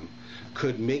of Ham,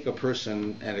 could make a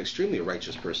person an extremely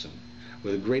righteous person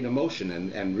with great emotion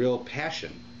and real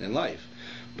passion in life.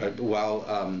 But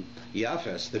while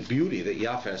Yafes, the beauty that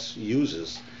Yafes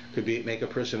uses, could make a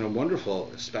person a wonderful,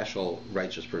 special,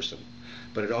 righteous person.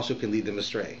 But it also can lead them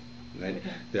astray. Right?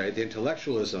 Okay. The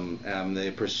intellectualism,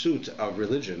 the pursuit of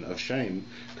religion, of shame,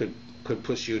 could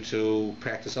push you to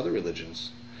practice other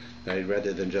religions, right,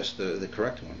 rather than just the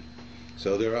correct one.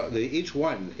 So each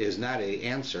one is not an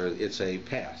answer; it's a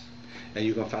path, and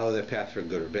you can follow that path for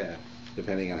good or bad,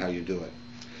 depending on how you do it.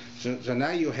 So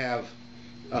now you have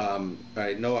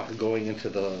Noah going into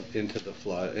the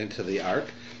flood, into the ark,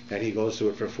 and he goes through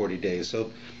it for 40 days.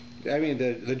 So, I mean,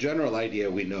 the general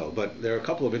idea we know, but there are a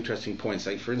couple of interesting points.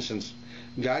 Like, for instance,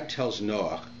 God tells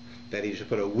Noah that he should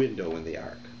put a window in the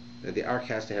ark. That the ark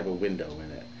has to have a window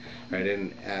in it, right?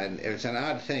 And it's an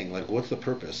odd thing. Like, what's the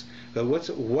purpose? But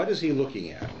what is he looking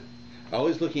at? All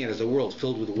he's looking at is a world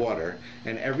filled with water,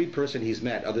 and every person he's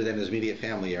met, other than his immediate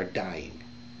family, are dying.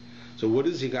 So what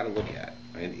does he got to look at?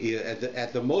 And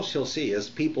at the most he'll see is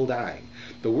people dying.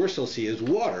 The worst he'll see is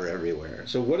water everywhere.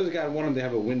 So what does God want him to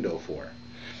have a window for?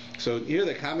 So here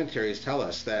the commentaries tell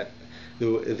us that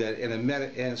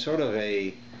in sort of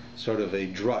a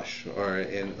drush, or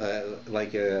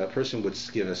like a person would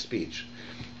give a speech,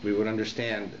 we would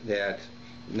understand that,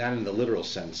 not in the literal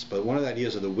sense, but one of the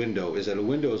ideas of the window is that a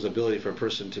window is the ability for a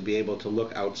person to be able to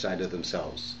look outside of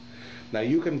themselves. Now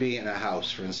you can be in a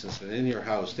house, for instance, and in your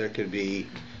house there could be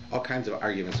all kinds of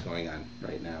arguments going on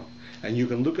right now. And you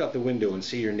can look out the window and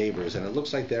see your neighbors, and it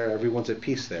looks like everyone's at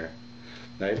peace there.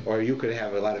 Right? Or you could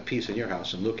have a lot of peace in your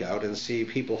house and look out and see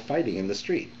people fighting in the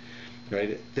street.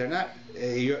 Right? They're not,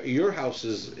 your house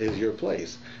is your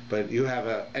place, but you have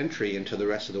an entry into the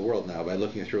rest of the world now by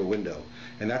looking through a window.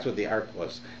 And that's what the ark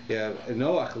was.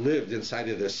 Noach lived inside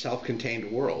of this self-contained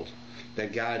world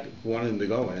that God wanted him to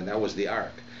go in, and that was the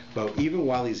ark. But even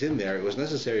while he's in there, it was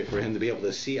necessary for him to be able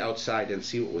to see outside and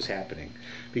see what was happening.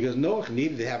 Because Noach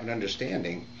needed to have an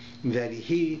understanding that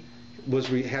he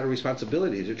had a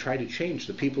responsibility to try to change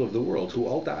the people of the world who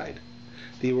all died.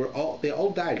 They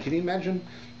all died. Can you imagine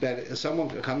that someone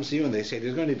comes to you and they say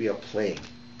there's going to be a plague,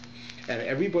 and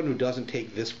everyone who doesn't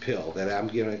take this pill that I'm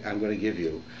going to give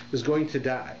you is going to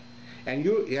die. And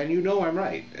you know I'm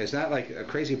right. It's not like a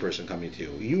crazy person coming to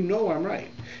you. You know I'm right.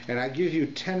 And I give you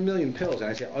 10 million pills, and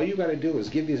I say, all you got to do is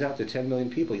give these out to 10 million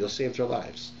people. You'll save their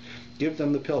lives. Give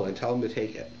them the pill and tell them to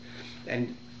take it.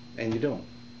 And you don't.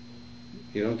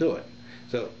 You don't do it.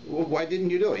 So why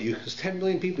didn't you do it? Because 10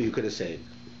 million people you could have saved.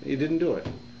 You didn't do it.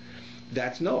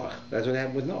 That's Noach. That's what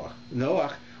happened with Noach.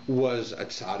 Noach was a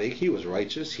tzaddik. He was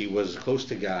righteous. He was close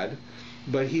to God,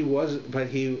 but he was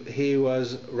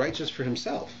righteous for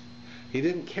himself. He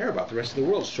didn't care about the rest of the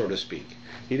world, so to speak.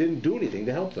 He didn't do anything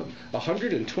to help them.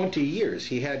 120 years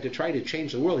he had to try to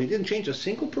change the world. He didn't change a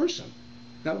single person,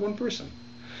 not one person.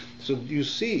 So you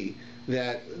see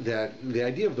that the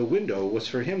idea of the window was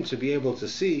for him to be able to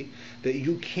see that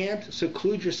you can't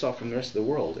seclude yourself from the rest of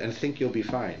the world and think you'll be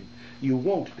fine. You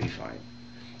won't be fine.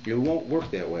 It won't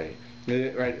work that way.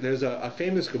 Right? There's a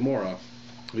famous Gemara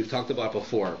we've talked about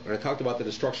before. I talked about the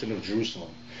destruction of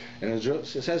Jerusalem. And it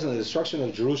says in the destruction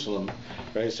of Jerusalem,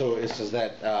 right? So it says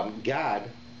that God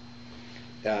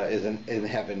is in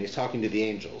heaven. He's talking to the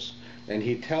angels, and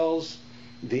he tells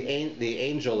the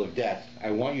angel of death,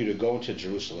 "I want you to go to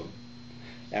Jerusalem,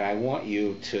 and I want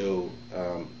you to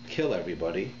kill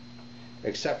everybody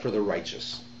except for the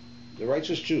righteous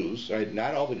Jews. Right?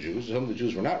 Not all the Jews. Some of the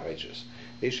Jews were not righteous.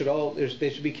 They should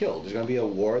be killed. There's going to be a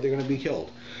war. They're going to be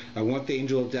killed. I want the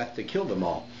angel of death to kill them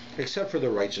all, except for the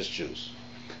righteous Jews."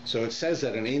 So it says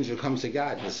that an angel comes to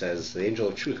God and says, the angel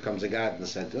of truth comes to God and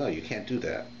said, "No, you can't do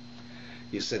that.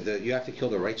 You said that you have to kill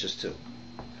the righteous too."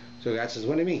 So God says,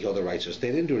 "What do you mean kill the righteous? They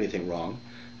didn't do anything wrong."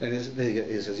 And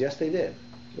he says, "Yes, they did."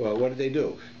 Well, what did they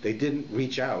do? They didn't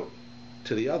reach out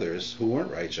to the others who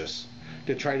weren't righteous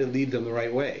to try to lead them the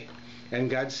right way. And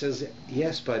God says,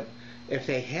 "Yes, but if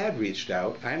they had reached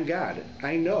out, I'm God.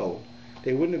 I know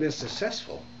they wouldn't have been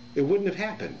successful. It wouldn't have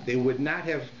happened. They would not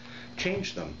have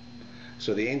changed them."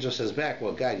 So the angel says back,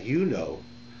 "Well, God, you know,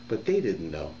 but they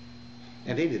didn't know,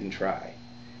 and they didn't try,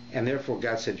 and therefore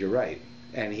God said you're right."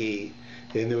 And he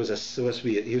was supposed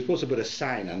to put a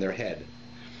sign on their head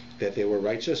that they were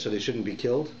righteous, so they shouldn't be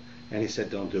killed. And he said,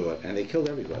 "Don't do it," and they killed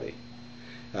everybody.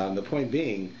 The point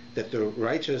being that the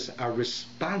righteous are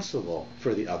responsible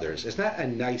for the others. It's not a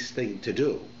nice thing to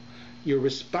do. You're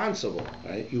responsible,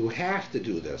 right? You have to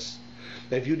do this.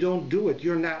 If you don't do it,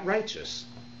 you're not righteous.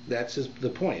 That's the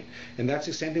point. And that's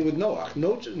the same thing with Noach.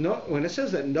 When it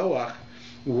says that Noach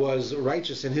was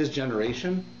righteous in his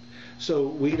generation, so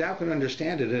we now can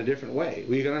understand it in a different way.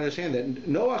 We can understand that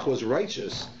Noach was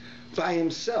righteous by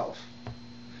himself,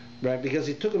 right? Because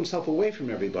he took himself away from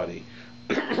everybody.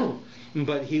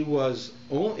 But he was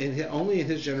only in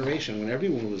his generation when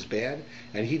everyone was bad,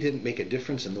 and he didn't make a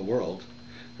difference in the world,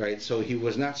 right? So he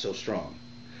was not so strong.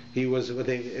 There's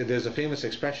a famous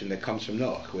expression that comes from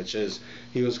Noach, which is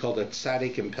he was called a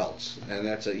tzaddik in pelts, and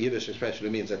that's a Yiddish expression.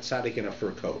 It means a tzaddik in a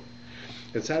fur coat.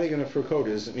 A tzaddik in a fur coat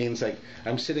means like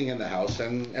I'm sitting in the house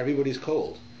and everybody's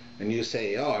cold, and you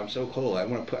say, "Oh, I'm so cold. I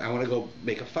want to go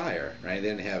make a fire." Right? They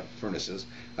didn't have furnaces.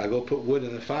 I go put wood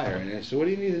in the fire, and I say, "What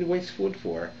do you need to waste wood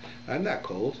for? I'm not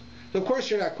cold." So of course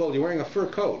you're not cold. You're wearing a fur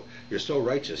coat. You're so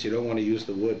righteous. You don't want to use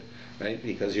the wood, right?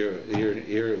 Because you're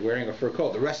wearing a fur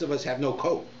coat. The rest of us have no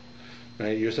coat.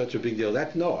 Right? You're such a big deal.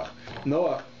 That's Noach.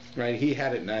 Noach, right? He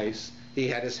had it nice. He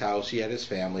had his house. He had his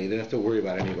family. He didn't have to worry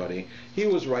about anybody. He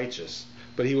was righteous,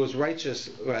 but he was righteous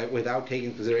without taking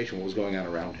into consideration what was going on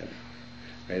around him.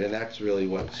 Right? And that's really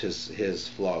what his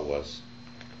flaw was.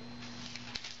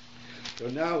 So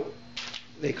now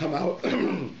they come out.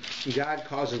 God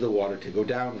causes the water to go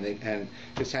down, and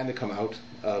it's time to come out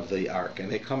of the ark. And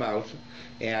they come out,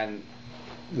 and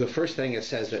the first thing it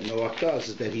says that Noach does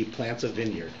is that he plants a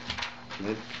vineyard.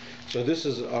 Right? So this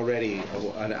is already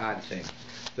an odd thing.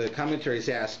 The commentaries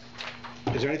ask,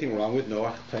 is there anything wrong with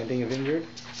Noach planting a vineyard?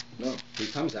 No. He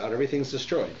comes out, everything's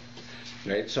destroyed.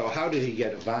 Right? So how did he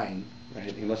get a vine?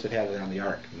 Right? He must have had it on the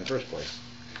ark in the first place,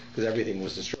 because everything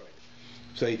was destroyed.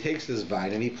 So he takes this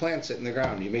vine and he plants it in the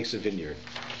ground. He makes a vineyard.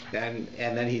 And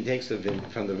then he takes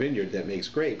from the vineyard that makes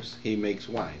grapes, he makes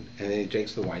wine. And then he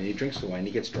takes the wine, he drinks the wine,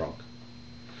 he gets drunk.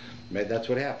 Right? That's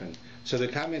what happened. So the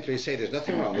commentaries say there's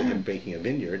nothing wrong with him making a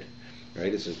vineyard.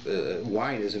 Right?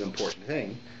 Wine is an important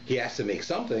thing. He has to make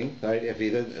something. Right? If he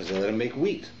doesn't, so let him make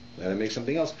wheat. Let him make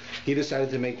something else. He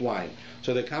decided to make wine.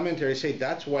 So the commentaries say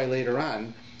that's why later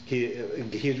on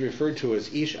he's referred to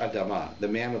as Ish Adamah, the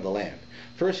man of the land.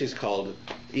 First he's called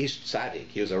Ish Tzaddik.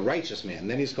 He was a righteous man.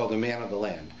 Then he's called the man of the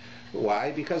land.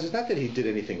 Why? Because it's not that he did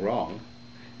anything wrong.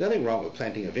 There's nothing wrong with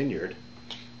planting a vineyard.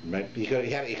 Right? He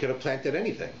could have planted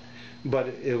anything. But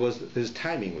his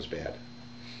timing was bad.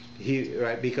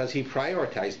 Because he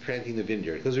prioritized planting the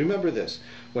vineyard. Because remember this,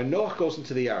 when Noach goes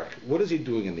into the ark, what is he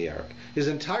doing in the ark? His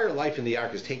entire life in the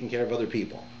ark is taking care of other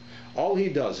people. All he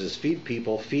does is feed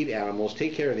people, feed animals,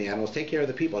 take care of the animals, take care of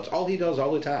the people. It's all he does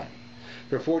all the time.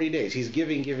 For 40 days, he's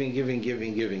giving,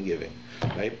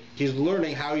 right? He's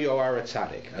learning how you are a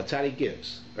tzaddik. A tzaddik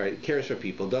gives, right? Cares for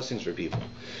people, does things for people.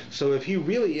 So if he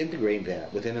really integrated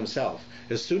that within himself,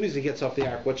 as soon as he gets off the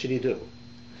ark, what should he do?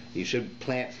 He should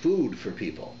plant food for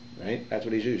people, right? That's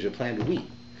what he should do. He should plant wheat.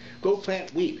 Go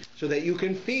plant wheat so that you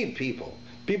can feed people.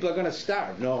 People are going to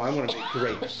starve. No, I want to make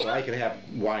grapes so I can have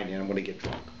wine and I'm going to get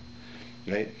drunk,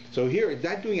 right? So here, it's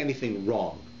not doing anything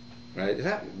wrong, right? It's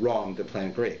not wrong to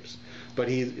plant grapes, but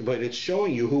it's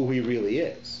showing you who he really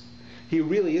is. He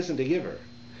really isn't a giver.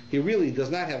 He really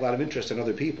does not have a lot of interest in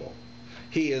other people.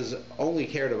 He is only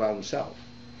cared about himself.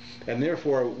 And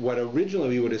therefore, what originally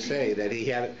we would say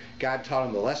that God taught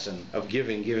him the lesson of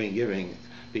giving,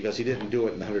 because he didn't do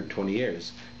it in 120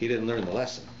 years. He didn't learn the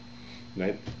lesson,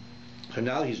 right? So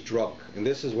now he's drunk, and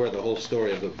this is where the whole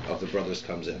story of the brothers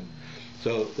comes in.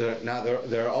 So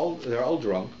they're all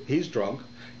drunk. He's drunk,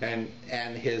 and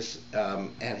his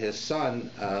son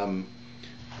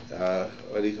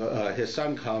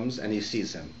comes and he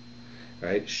sees him,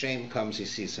 right? Shem comes, he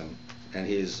sees him, and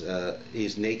he's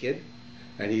naked.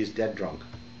 And he's dead drunk.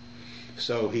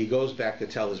 So he goes back to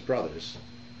tell his brothers,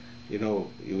 you're not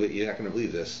going to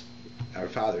believe this. Our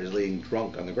father is laying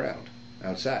drunk on the ground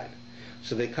outside.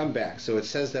 So they come back. So it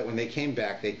says that when they came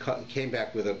back, they came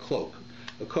back with a coat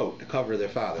to cover their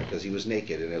father because he was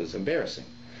naked and it was embarrassing.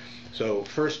 So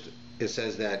first it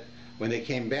says that when they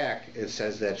came back, it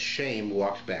says that Shem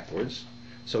walked backwards,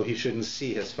 so he shouldn't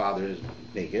see his father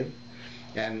naked.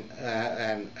 And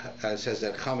it says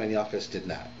that Ham and Yafes did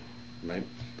not. Right.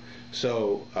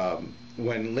 So we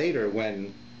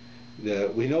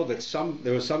know that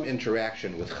there was some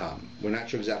interaction with Ham. We're not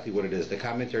sure exactly what it is. The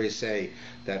commentaries say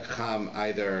that Ham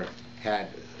either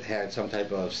had some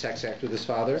type of sex act with his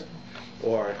father,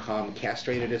 or Ham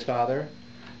castrated his father.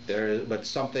 But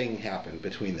something happened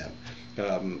between them.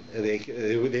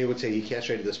 They would say he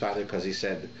castrated his father because he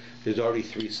said there's already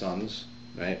 3 sons.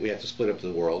 Right. We have to split up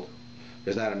the world.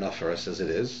 There's not enough for us as it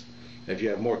is. If you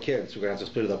have more kids, we're going to have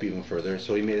to split it up even further.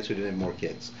 So he made it so he didn't have more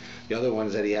kids. The other one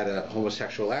is that he had a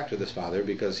homosexual act with his father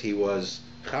because he was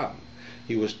Ham.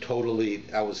 He was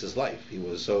that was his life. He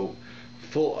was so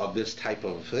full of this type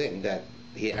of thing that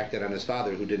he acted on his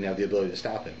father, who didn't have the ability to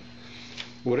stop him.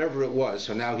 Whatever it was,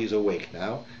 so now he's awake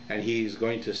now, and he's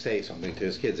going to say something to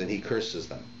his kids, and he curses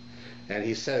them. And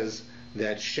he says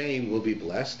that Shem will be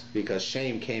blessed because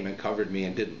Shem came and covered me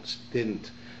and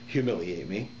didn't humiliate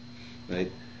me,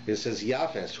 right? It says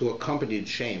Yafes, who accompanied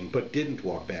Shem but didn't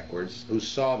walk backwards, who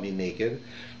saw me naked,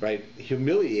 right,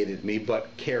 humiliated me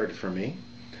but cared for me.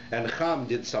 And Ham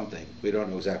did something, we don't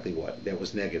know exactly what, that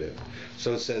was negative.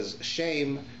 So it says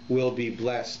Shem will be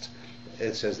blessed.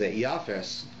 It says that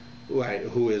Yafes, right,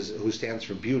 who stands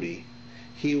for beauty,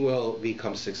 he will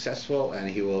become successful and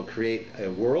he will create a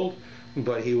world,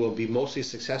 but he will be mostly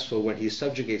successful when he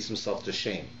subjugates himself to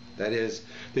Shem. That is,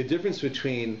 the difference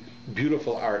between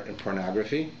beautiful art and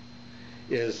pornography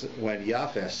is when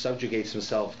Yafes subjugates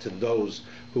himself to those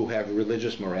who have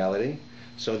religious morality.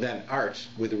 So then art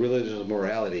with religious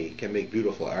morality can make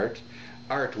beautiful art.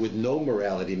 Art with no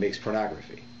morality makes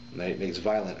pornography, right? Makes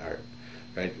violent art,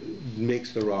 right?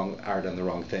 Makes the wrong art on the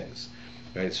wrong things,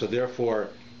 right? So therefore,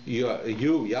 you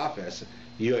Yafes,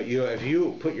 if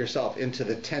you put yourself into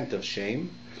the tent of Shem,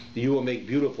 you will make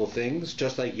beautiful things,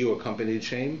 just like you accompanied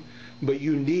Shem, but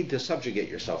you need to subjugate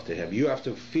yourself to him. You have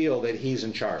to feel that he's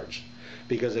in charge.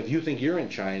 Because if you think you're in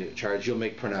charge, you'll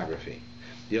make pornography.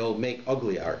 You'll make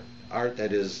ugly art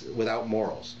that is without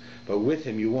morals. But with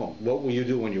him, you won't. What will you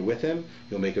do when you're with him?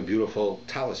 You'll make a beautiful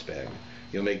tallis bag.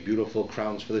 You'll make beautiful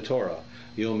crowns for the Torah.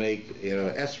 You'll make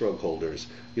esrog holders.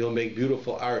 You'll make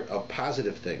beautiful art of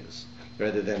positive things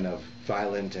rather than of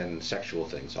violent and sexual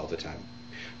things all the time.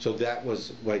 So that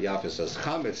was what Yafes says.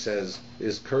 Ham, it says,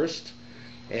 is cursed,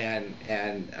 and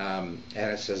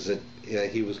it says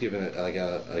that he was given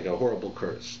a horrible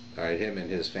curse. All right, him and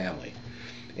his family,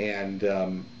 and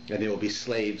they will be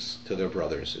slaves to their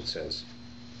brothers. It says.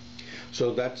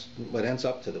 So that's what ends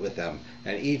up with them,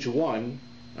 and each one,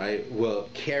 right,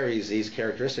 carries these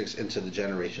characteristics into the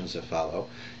generations that follow,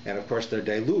 and of course they're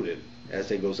diluted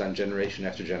as it goes on generation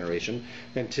after generation.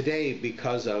 And today,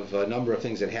 because of a number of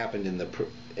things that happened in the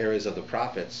areas of the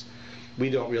prophets, we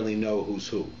don't really know who's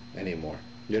who anymore.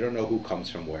 You don't know who comes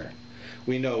from where.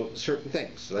 We know certain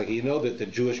things, like that the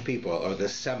Jewish people, or the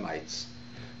Semites,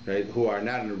 right, who are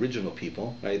not an original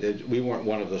people, right? We weren't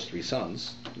one of those 3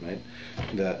 sons,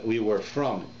 right? We were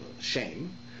from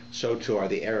Shem, So too are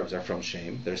the Arabs are from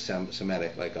Shem. They're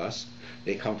Semitic like us.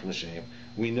 They come from Shem.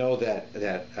 We know that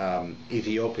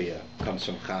Ethiopia comes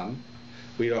from Ham.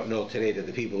 We don't know today that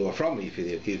the people who are from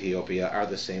Ethiopia are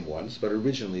the same ones, but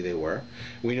originally they were.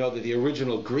 We know that the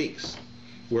original Greeks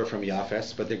were from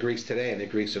Japheth, but the Greeks today and the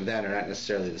Greeks of then are not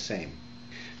necessarily the same.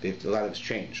 A lot of it's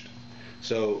changed.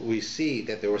 So we see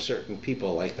that there were certain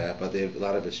people like that, but a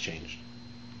lot of it's changed.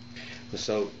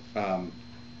 So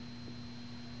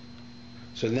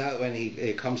now when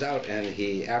he comes out and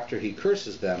after he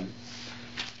curses them,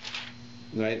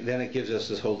 right, then it gives us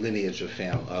this whole lineage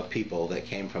of people that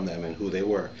came from them and who they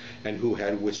were and who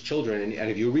had which children.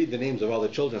 And if you read the names of all the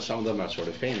children, some of them are sort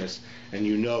of famous, and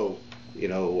you know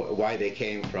why they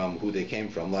came from, who they came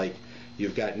from. Like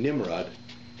you've got Nimrod,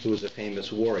 who is a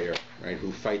famous warrior, right,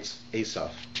 who fights Esau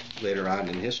later on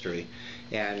in history.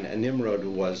 And Nimrod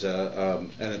was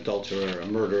an adulterer, a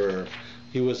murderer.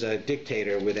 He was a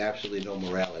dictator with absolutely no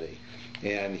morality.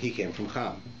 And he came from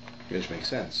Ham, which makes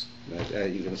sense.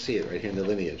 You can see it right here in the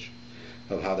lineage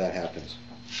of how that happens.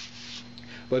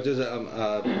 But there's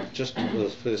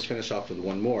let's finish off with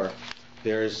one more.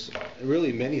 There's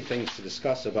really many things to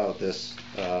discuss about this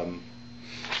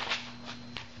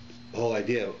whole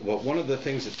idea. Well, one of the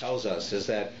things it tells us is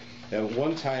that at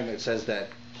one time it says that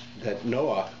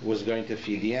Noach was going to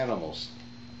feed the animals,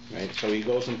 right? So he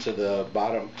goes into the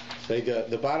bottom.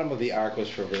 The bottom of the ark was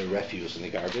for the refuse and the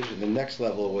garbage, and the next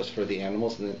level was for the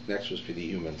animals, and the next was for the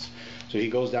humans. So he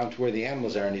goes down to where the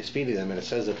animals are, and he's feeding them, and it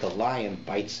says that the lion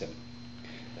bites him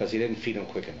because he didn't feed him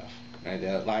quick enough. Right?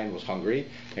 The lion was hungry,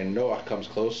 and Noach comes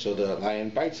close, so the lion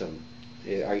bites him,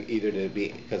 either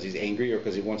because he's angry or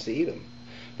because he wants to eat him.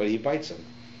 But he bites him.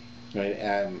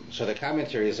 Right? So the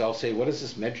commentaries all say, what is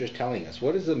this medrash telling us?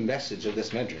 What is the message of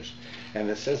this medrash? And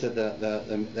it says that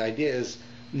the idea is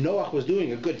Noach was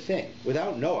doing a good thing.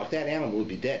 Without Noach, that animal would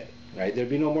be dead. Right? There'd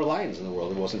be no more lions in the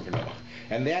world if it wasn't for Noach.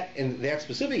 And that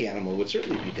specific animal would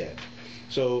certainly be dead.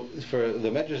 So for the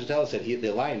medrash to tell us that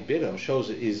the lion bit him shows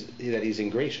that he's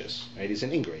ingracious. Right? He's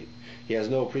an ingrate. He has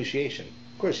no appreciation.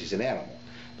 Of course, he's an animal,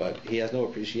 but he has no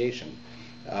appreciation.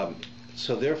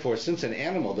 So therefore, since an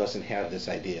animal doesn't have this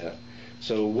idea,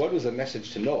 so what was the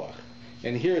message to Noach?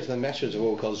 And here is the message of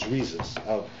what we call zrizas,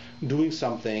 of doing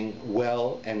something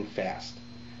well and fast.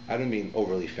 I don't mean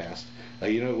overly fast.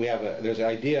 There's an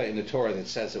idea in the Torah that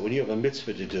says that when you have a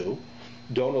mitzvah to do,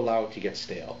 don't allow it to get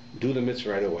stale. Do the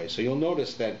mitzvah right away. So you'll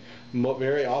notice that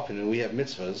very often when we have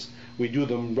mitzvahs, we do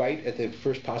them right at the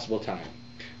first possible time.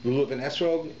 Lulav and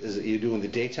esrog is you do in the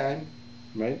daytime,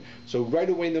 right? So right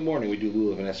away in the morning we do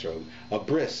lulav and esrog. A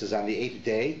bris is on the 8th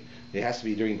day. It has to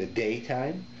be during the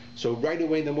daytime. So right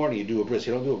away in the morning you do a bris.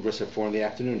 You don't do a bris at 4 in the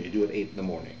afternoon. You do it at 8 in the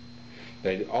morning.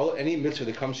 Right? Any mitzvah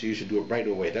that comes to you should do it right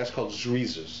away. That's called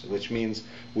zrizas, which means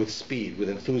with speed, with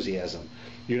enthusiasm.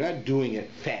 You're not doing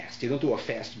it fast. You don't do a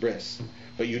fast bris,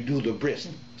 but you do the bris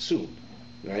soon.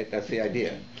 Right? That's the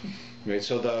idea. Right?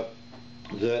 So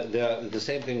the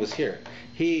same thing was here.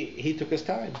 He took his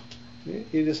time.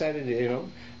 He decided,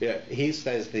 he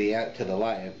says to the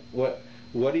lion, what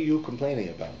are you complaining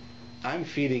about? I'm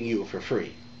feeding you for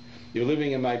free. You're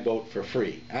living in my boat for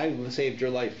free. I saved your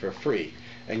life for free.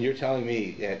 And you're telling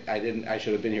me that I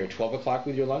should have been here at 12 o'clock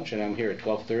with your lunch, and I'm here at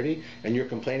 12:30, and you're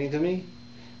complaining to me?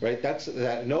 Right?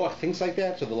 Noah thinks like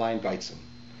that, so the lion bites him.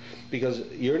 Because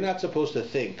you're not supposed to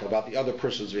think about the other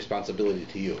person's responsibility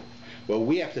to you. What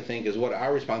we have to think is what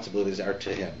our responsibilities are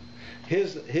to him.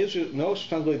 Noah's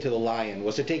responsibility to the lion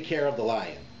was to take care of the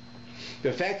lion.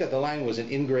 The fact that the lion was an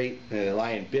ingrate, and the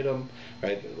lion bit him,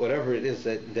 right, whatever it is,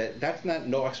 that's not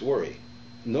Noach's worry.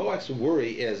 Noach's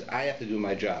worry is, I have to do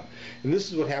my job. And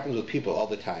this is what happens with people all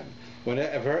the time.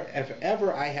 If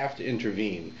ever I have to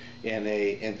intervene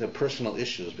in the personal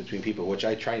issues between people, which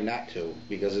I try not to,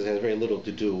 because it has very little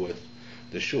to do with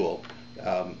the shul,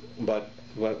 but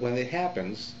when it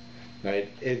happens, right,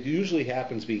 it usually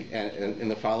happens in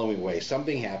the following way.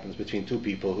 Something happens between two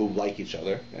people who like each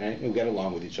other, right, who get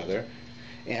along with each other,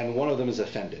 and one of them is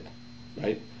offended,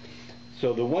 right?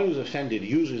 So the one who's offended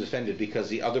usually is offended because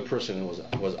the other person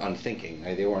was unthinking,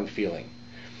 right? They weren't feeling.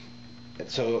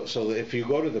 So if you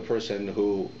go to the person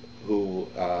who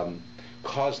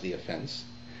caused the offense,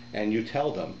 and you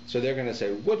tell them, so they're going to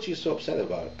say, what you so upset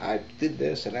about? I did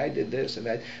this, and I did this, and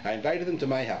I invited them to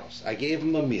my house. I gave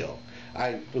them a meal.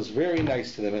 I was very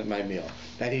nice to them at my meal.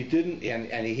 And he didn't,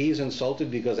 and he's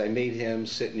insulted because I made him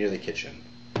sit near the kitchen.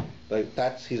 Like,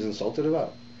 he's insulted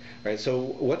about. Right? So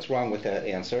what's wrong with that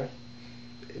answer?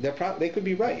 They could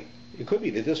be right. It could be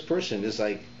that this person is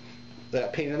like a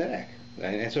pain in the neck.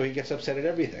 And so he gets upset at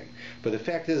everything. But the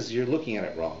fact is, you're looking at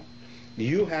it wrong.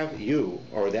 You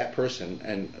or that person,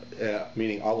 and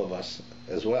meaning all of us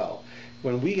as well,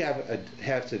 when we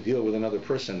have to deal with another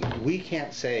person, we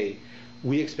can't say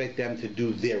we expect them to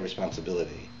do their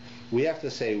responsibility. We have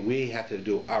to say we have to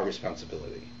do our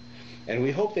responsibility. And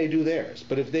we hope they do theirs.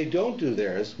 But if they don't do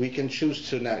theirs, we can choose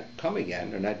to not come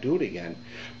again or not do it again.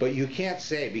 But you can't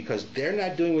say, because they're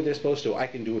not doing what they're supposed to, I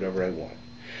can do whatever I want.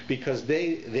 Because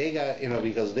they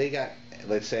got,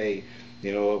 let's say,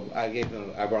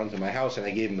 I brought them to my house and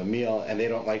I gave them a meal, and they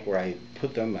don't like where I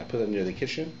put them near the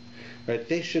kitchen. Right?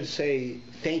 They should say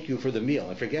thank you for the meal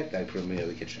and forget that I put them near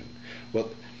the kitchen. Well,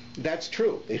 that's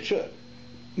true. They should.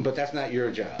 But that's not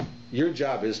your job. Your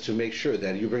job is to make sure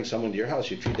that you bring someone to your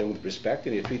house, you treat them with respect,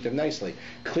 and you treat them nicely.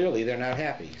 Clearly, they're not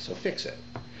happy, so fix it.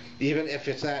 Even if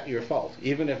it's not your fault.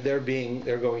 Even if they're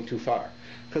going too far.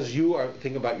 Because you are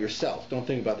thinking about yourself. Don't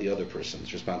think about the other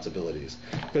person's responsibilities.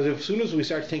 Because as soon as we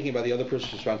start thinking about the other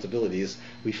person's responsibilities,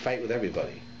 we fight with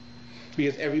everybody.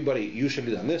 Because everybody, you should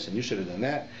have done this and you should have done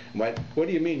that. What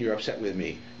do you mean you're upset with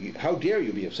me? How dare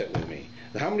you be upset with me?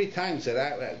 How many times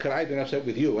could I have been upset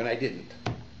with you and I didn't?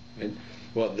 Right?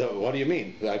 Well, what do you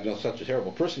mean? I'm such a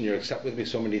terrible person. You're upset with me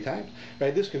so many times.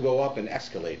 Right? This could go up and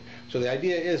escalate. So the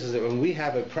idea is that when we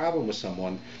have a problem with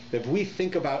someone, if we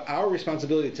think about our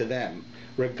responsibility to them,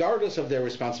 regardless of their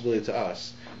responsibility to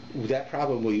us, that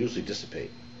problem will usually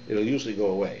dissipate. It'll usually go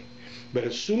away. But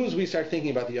as soon as we start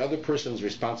thinking about the other person's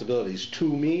responsibilities to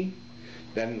me,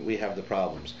 then we have the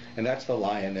problems. And that's the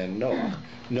lion and Noach.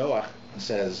 Noach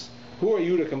says, who are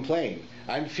you to complain?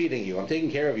 I'm feeding you. I'm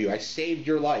taking care of you. I saved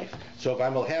your life. So if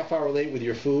I'm a half hour late with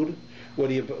your food, what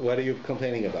are you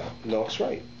complaining about? Noach's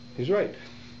right. He's right.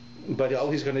 But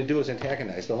all he's going to do is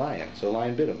antagonize the lion. So the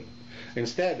lion bit him.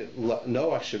 Instead,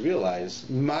 Noach should realize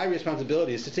my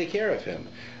responsibility is to take care of him.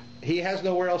 He has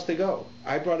nowhere else to go.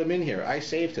 I brought him in here. I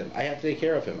saved him. I have to take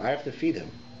care of him. I have to feed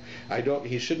him.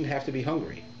 He shouldn't have to be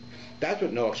hungry. That's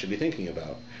what Noach should be thinking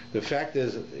about. The fact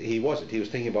is, he wasn't. He was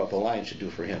thinking about what the lion should do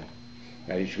for him.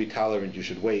 Right? You should be tolerant. You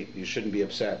should wait. You shouldn't be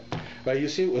upset. But you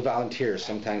see it with volunteers.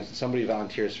 Sometimes somebody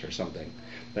volunteers for something.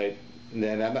 Right? And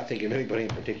I'm not thinking of anybody in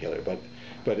particular, but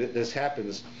this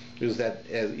happens, is that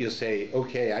you say,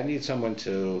 okay, I need someone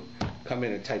to come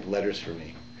in and type letters for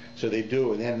me. So they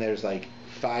do, and then there's like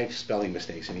 5 spelling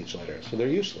mistakes in each letter. So they're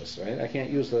useless, right? I can't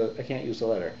use the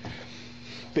letter.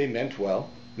 They meant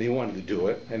well. They wanted to do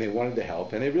it, and they wanted to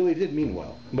help, and they really did mean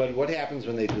well. But what happens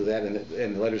when they do that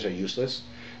and the letters are useless?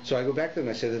 So I go back to them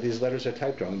and I say that these letters are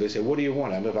typed wrong. They say, what do you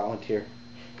want? I'm a volunteer.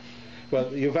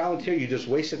 Well, you volunteer, you just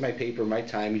wasted my paper, my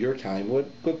time, your time. What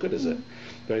good is it?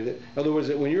 But in other words,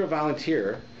 when you're a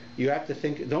volunteer, you have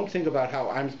to don't think about how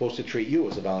I'm supposed to treat you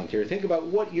as a volunteer. Think about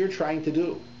what you're trying to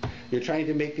do. You're trying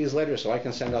to make these letters so I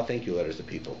can send out thank you letters to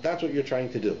people. That's what you're trying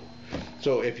to do.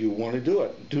 So if you want to do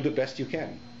it, do the best you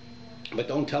can. But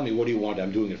don't tell me, what do you want?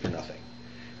 I'm doing it for nothing.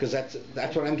 Because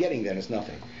that's what I'm getting then, is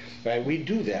nothing. Right? We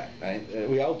do that. Right?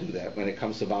 We all do that when it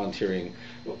comes to volunteering.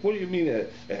 What do you mean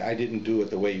that I didn't do it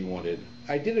the way you wanted?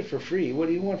 I did it for free. What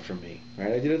do you want from me?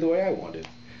 Right? I did it the way I wanted.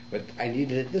 But I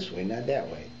needed it this way, not that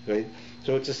way. Right?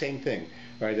 So it's the same thing.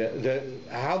 Right?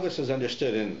 How this is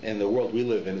understood in the world we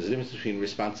live in is the difference between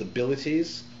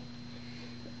responsibilities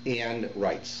and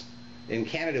rights. In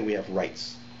Canada, we have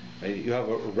rights. Right? You have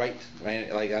a right,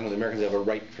 right? Like I know the Americans have a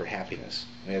right for happiness.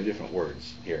 They have different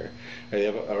words here. They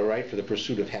have a right for the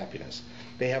pursuit of happiness.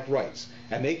 They have rights,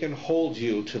 and they can hold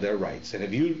you to their rights. And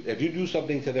if you do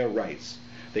something to their rights,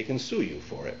 they can sue you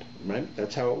for it. Right?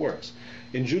 That's how it works.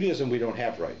 In Judaism, we don't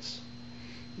have rights,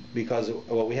 because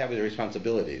what we have is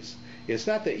responsibilities. It's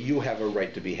not that you have a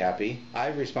right to be happy. I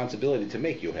have a responsibility to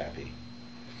make you happy.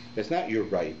 It's not your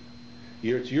right.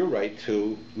 It's your right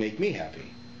to make me happy.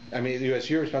 I mean, it's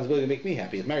your responsibility to make me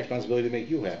happy. It's my responsibility to make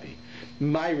you happy.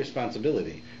 My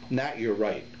responsibility, not your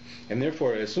right. And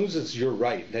therefore, as soon as it's your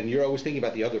right, then you're always thinking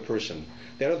about the other person.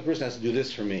 That other person has to do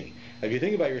this for me. If you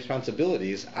think about your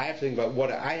responsibilities, I have to think about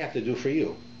what I have to do for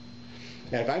you.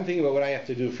 And if I'm thinking about what I have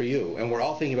to do for you, and we're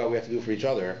all thinking about what we have to do for each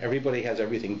other, everybody has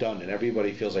everything done, and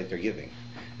everybody feels like they're giving,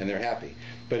 and they're happy.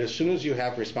 But as soon as you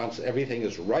have everything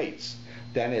is rights,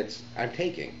 then it's, I'm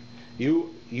taking.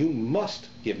 You must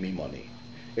give me money.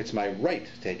 It's my right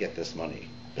to get this money.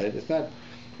 Right? It's not,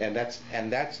 and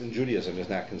that's in Judaism is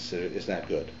not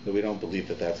good. We don't believe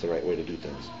that that's the right way to do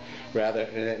things.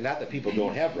 Rather, not that people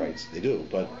don't have rights, they do,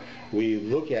 but we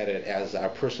look at it as our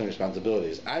personal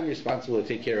responsibilities. I'm responsible to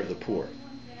take care of the poor.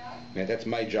 And that's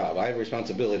my job. I have a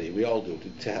responsibility. We all do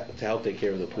to help take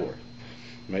care of the poor.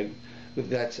 Right?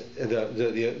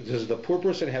 Does the poor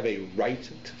person have a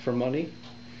right for money?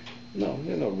 No,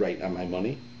 there's no right on my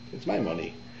money. It's my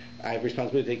money. I have a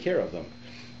responsibility to take care of them.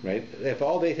 right? If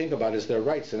all they think about is their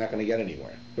rights, they're not going to get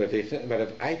anywhere. But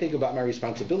if I think about my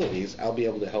responsibilities, I'll be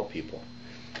able to help people.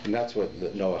 And that's what the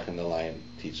Noach and the lion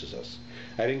teaches us.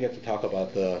 I didn't get to talk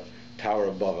about the Tower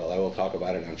of Babel. I will talk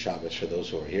about it on Shabbos for those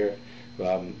who are here.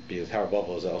 Because Tower of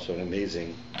Babel is also an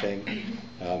amazing thing.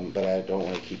 But I don't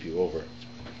want to keep you over.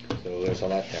 So there's a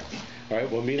lot there. All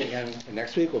right, we'll meet again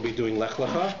next week. We'll be doing Lech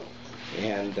Lecha.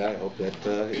 And I hope that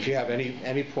if you have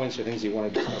any points or things you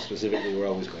want to discuss specifically, we're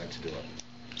always glad to do it.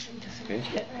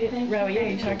 Okay? Rabbi,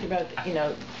 you talked about,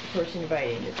 the person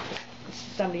inviting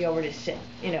somebody over to sit,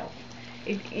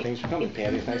 Thanks for coming,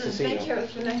 Patty. It's nice to see you. Thank you. It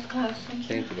was a nice class.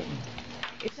 Thank you.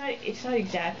 It's not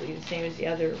exactly the same as the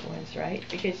other ones, right?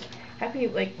 Because how can you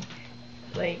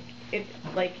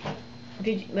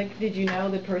did you know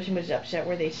the person was upset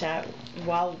where they sat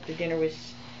while the dinner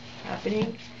was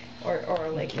happening, or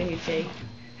then you say,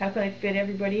 how can I fit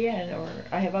everybody in, or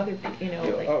I have other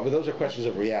but those are questions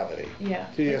of reality. Yeah.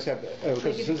 So you just have to,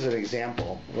 because this is an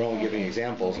example. We're only giving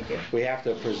examples. We have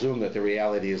to presume that the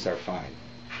realities are fine.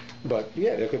 But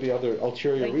yeah, there could be other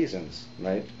ulterior reasons,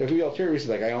 right? There could be ulterior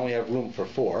reasons, like I only have room for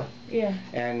 4,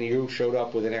 and you showed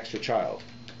up with an extra child.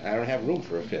 I don't have room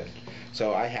for a 5th,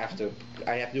 so I have to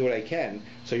do what I can.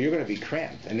 So you're going to be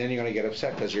cramped, and then you're going to get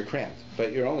upset because you're cramped.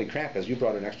 But you're only cramped because you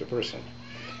brought an extra person.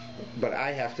 But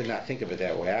I have to not think of it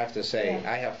that way. I have to say,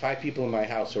 I have 5 people in my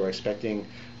house who are expecting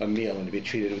a meal and to be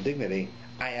treated with dignity.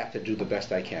 I have to do the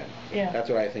best I can. Yeah. That's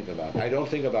what I think about. I don't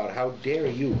think about how dare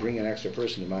you bring an extra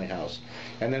person to my house.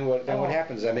 And then what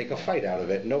happens is I make a fight out of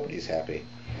it. Nobody's happy.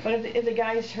 But if the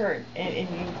guy's hurt and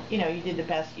you did the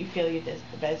best, you feel you did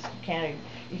the best you can,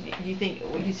 you think,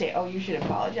 would you say, oh, you should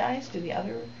apologize to the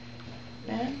other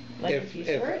man? Like if he's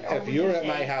hurt? If you're at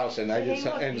my house and I did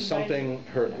something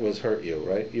hurt you,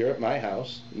 right? You're at my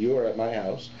house, you are at my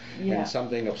house, and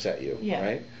something upset you,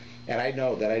 right? And I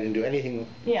know that I didn't do anything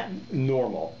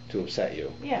normal to upset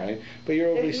you, right? But you're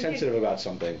overly sensitive about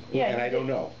something, and I don't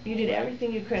know. You did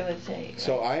everything you could, let's say. Right?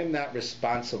 So I am not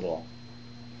responsible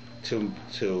to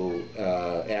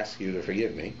ask you to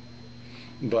forgive me,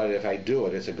 but if I do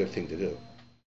it, it's a good thing to do.